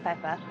the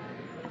newspaper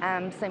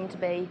seem to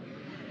be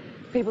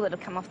people that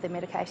have come off their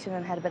medication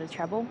and had a bit of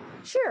trouble.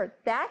 Sure,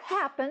 that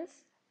happens,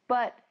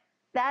 but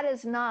that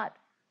is not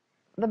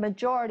the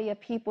majority of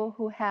people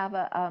who have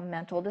a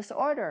mental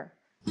disorder.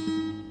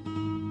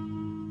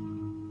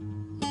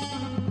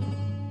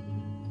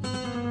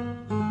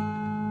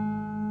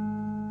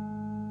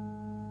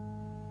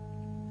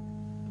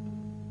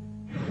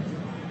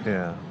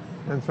 Yeah,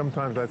 and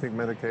sometimes I think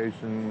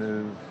medication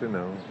is,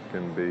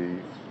 can be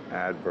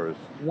adverse.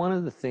 One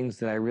of the things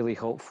that I really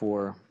hope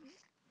for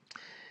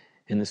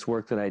in this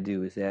work that I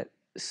do is that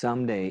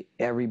someday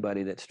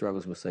everybody that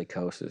struggles with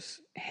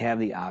psychosis have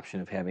the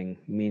option of having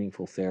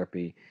meaningful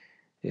therapy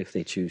if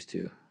they choose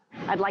to.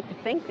 I'd like to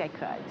think they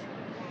could.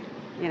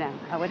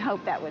 I would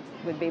hope that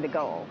would be the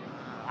goal.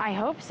 I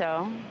hope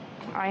so.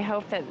 I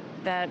hope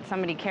that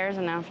somebody cares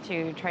enough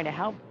to try to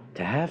help.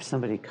 To have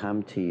somebody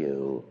come to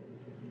you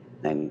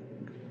and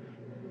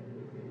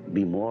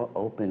be more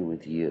open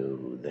with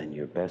you than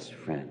your best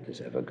friend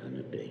is ever going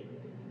to be.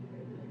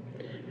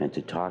 And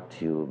to talk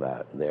to you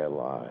about their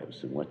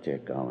lives and what they're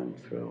going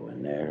through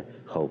and their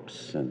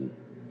hopes and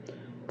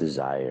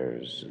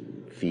desires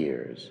and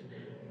fears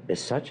is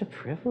such a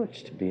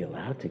privilege to be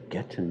allowed to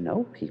get to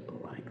know people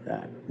like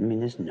that. I mean,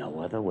 there's no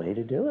other way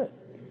to do it.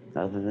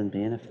 other than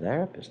being a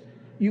therapist.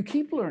 You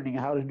keep learning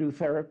how to do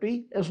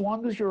therapy as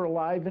long as you're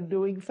alive and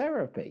doing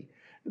therapy.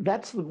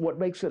 That's what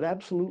makes it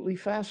absolutely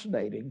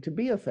fascinating to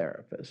be a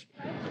therapist.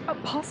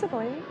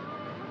 Possibly.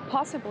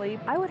 Possibly.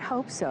 I would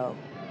hope so.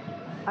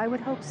 I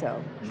would hope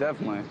so.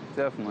 Definitely,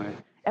 definitely.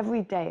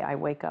 Every day I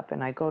wake up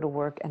and I go to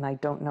work and I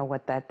don't know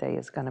what that day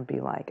is going to be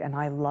like, and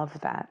I love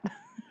that.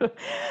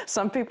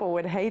 Some people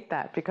would hate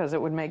that because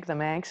it would make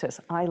them anxious.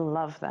 I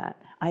love that.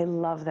 I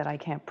love that I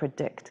can't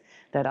predict,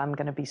 that I'm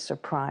going to be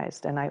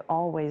surprised, and I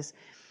always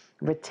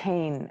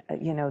retain,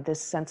 you know,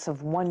 this sense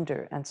of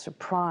wonder and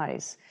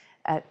surprise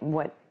at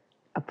what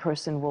a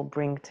person will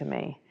bring to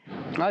me.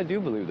 I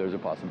do believe there's a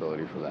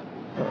possibility for that.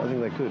 I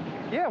think that could.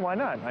 Yeah, why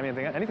not? I mean,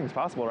 anything's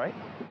possible, right?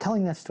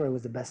 Telling that story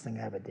was the best thing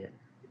I ever did,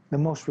 the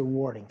most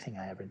rewarding thing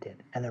I ever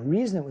did. And the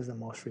reason it was the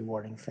most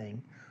rewarding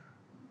thing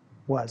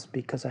was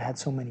because I had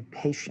so many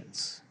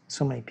patients,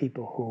 so many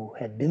people who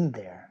had been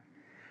there,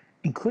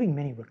 including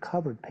many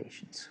recovered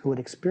patients who had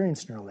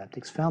experienced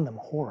neuroleptics, found them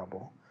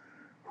horrible,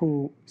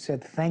 who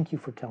said, "Thank you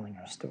for telling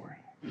our story."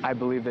 I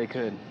believe they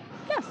could.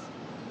 Yes,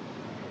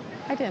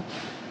 I do.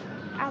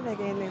 I think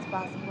anything's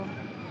possible.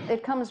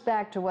 It comes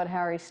back to what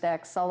Harry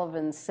Stack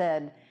Sullivan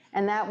said,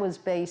 and that was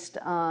based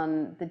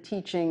on the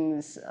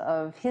teachings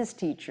of his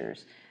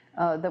teachers,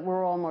 that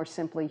we're all more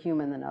simply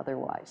human than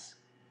otherwise.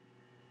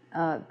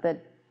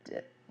 That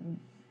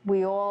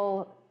we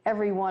all,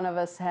 every one of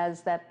us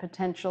has that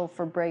potential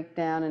for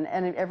breakdown,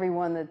 and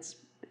everyone that's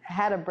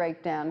had a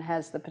breakdown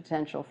has the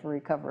potential for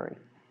recovery.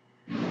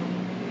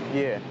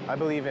 Yeah, I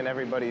believe in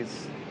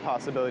everybody's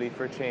possibility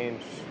for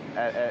change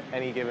at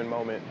any given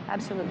moment.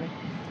 Absolutely.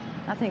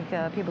 I think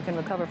people can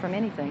recover from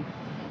anything.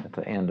 At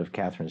the end of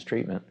Catherine's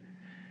treatment,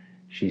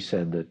 she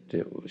said that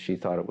she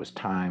thought it was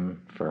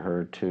time for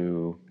her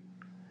to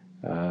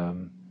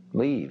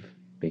leave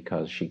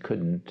because she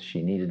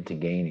needed to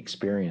gain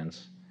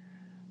experience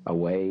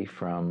away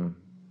from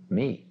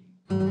me.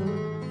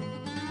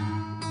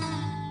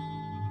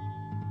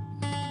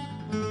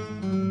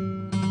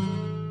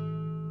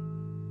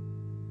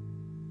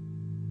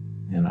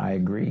 And I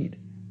agreed.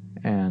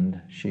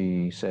 And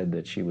she said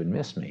that she would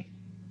miss me.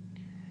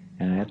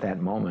 And at that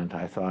moment,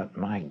 I thought,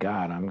 my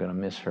God, I'm going to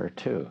miss her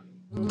too.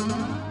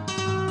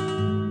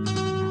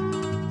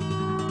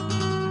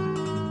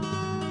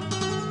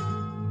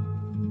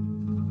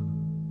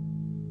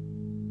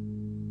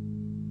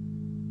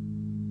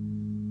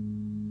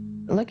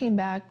 Looking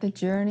back, the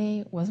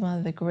journey was one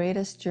of the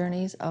greatest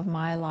journeys of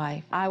my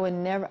life. I would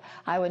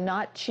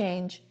not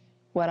change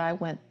what I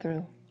went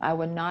through. I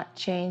would not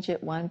change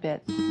it one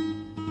bit.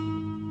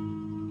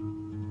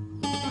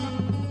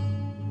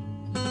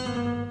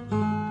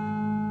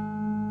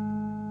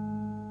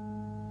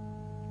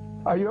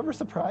 Are you ever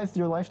surprised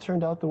your life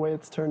turned out the way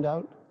it's turned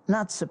out?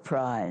 Not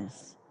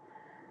surprised,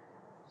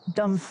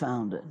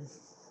 dumbfounded,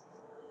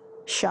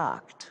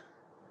 shocked,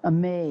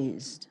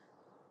 amazed.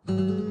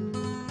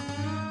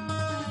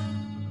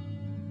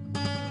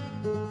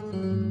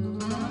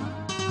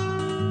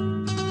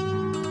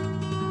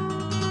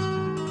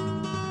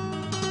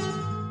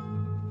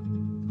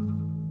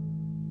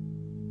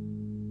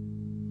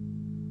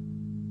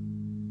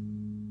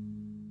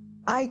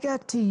 I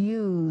got to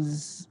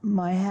use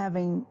my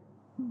having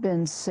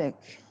been sick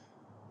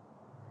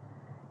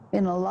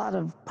in a lot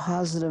of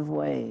positive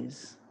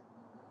ways,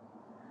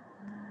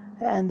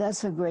 and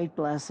that's a great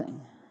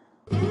blessing.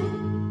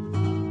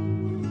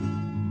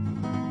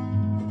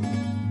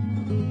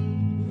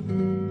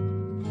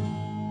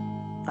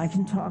 I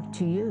can talk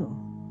to you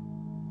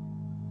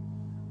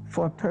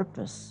for a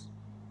purpose.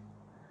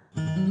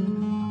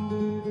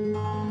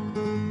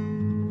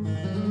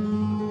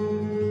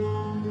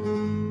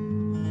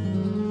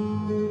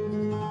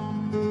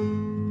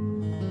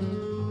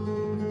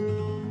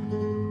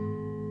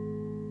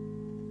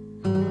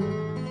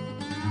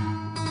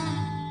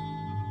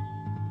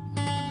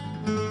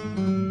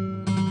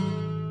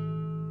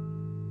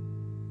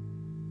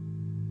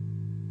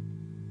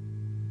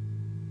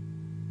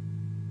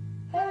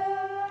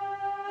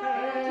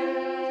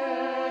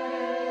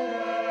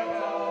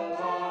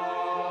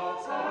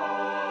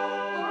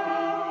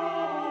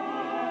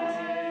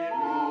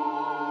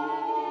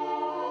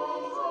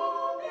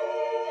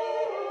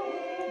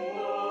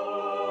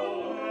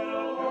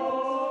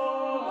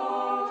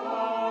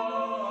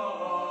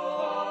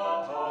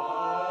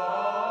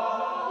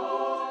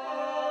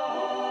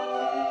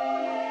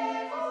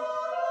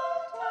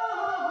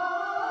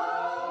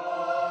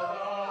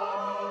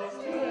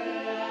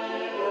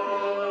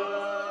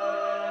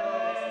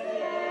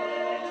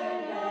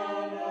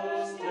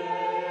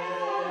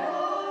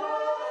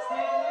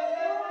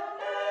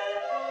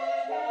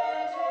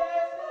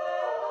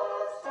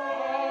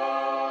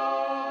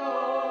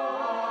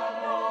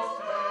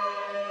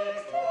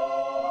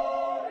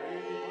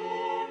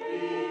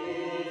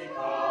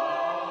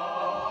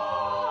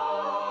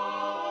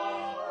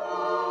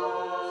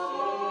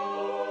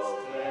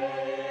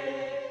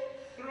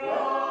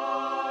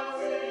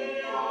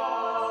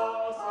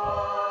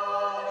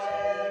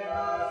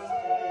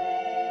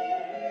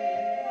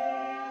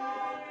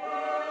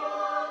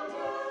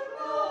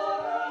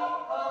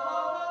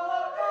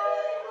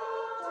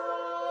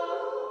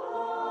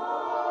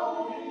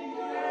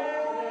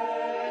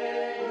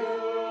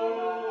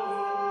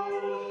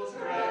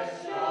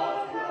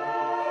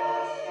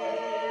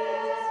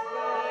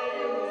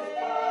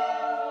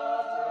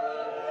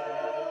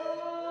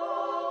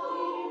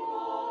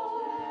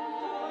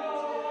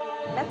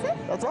 That's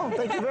it? That's all.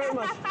 Thank you very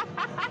much.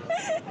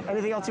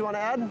 Anything else you want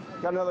to add?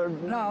 Got another?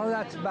 No,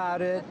 that's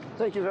about it.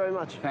 Thank you very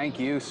much. Thank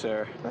you,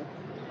 sir. Okay.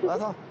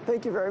 That's all.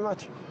 Thank you very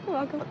much. You're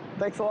welcome.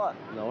 Thanks a lot.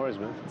 No worries,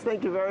 man.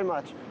 Thank you very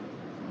much.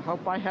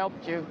 Hope I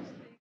helped you.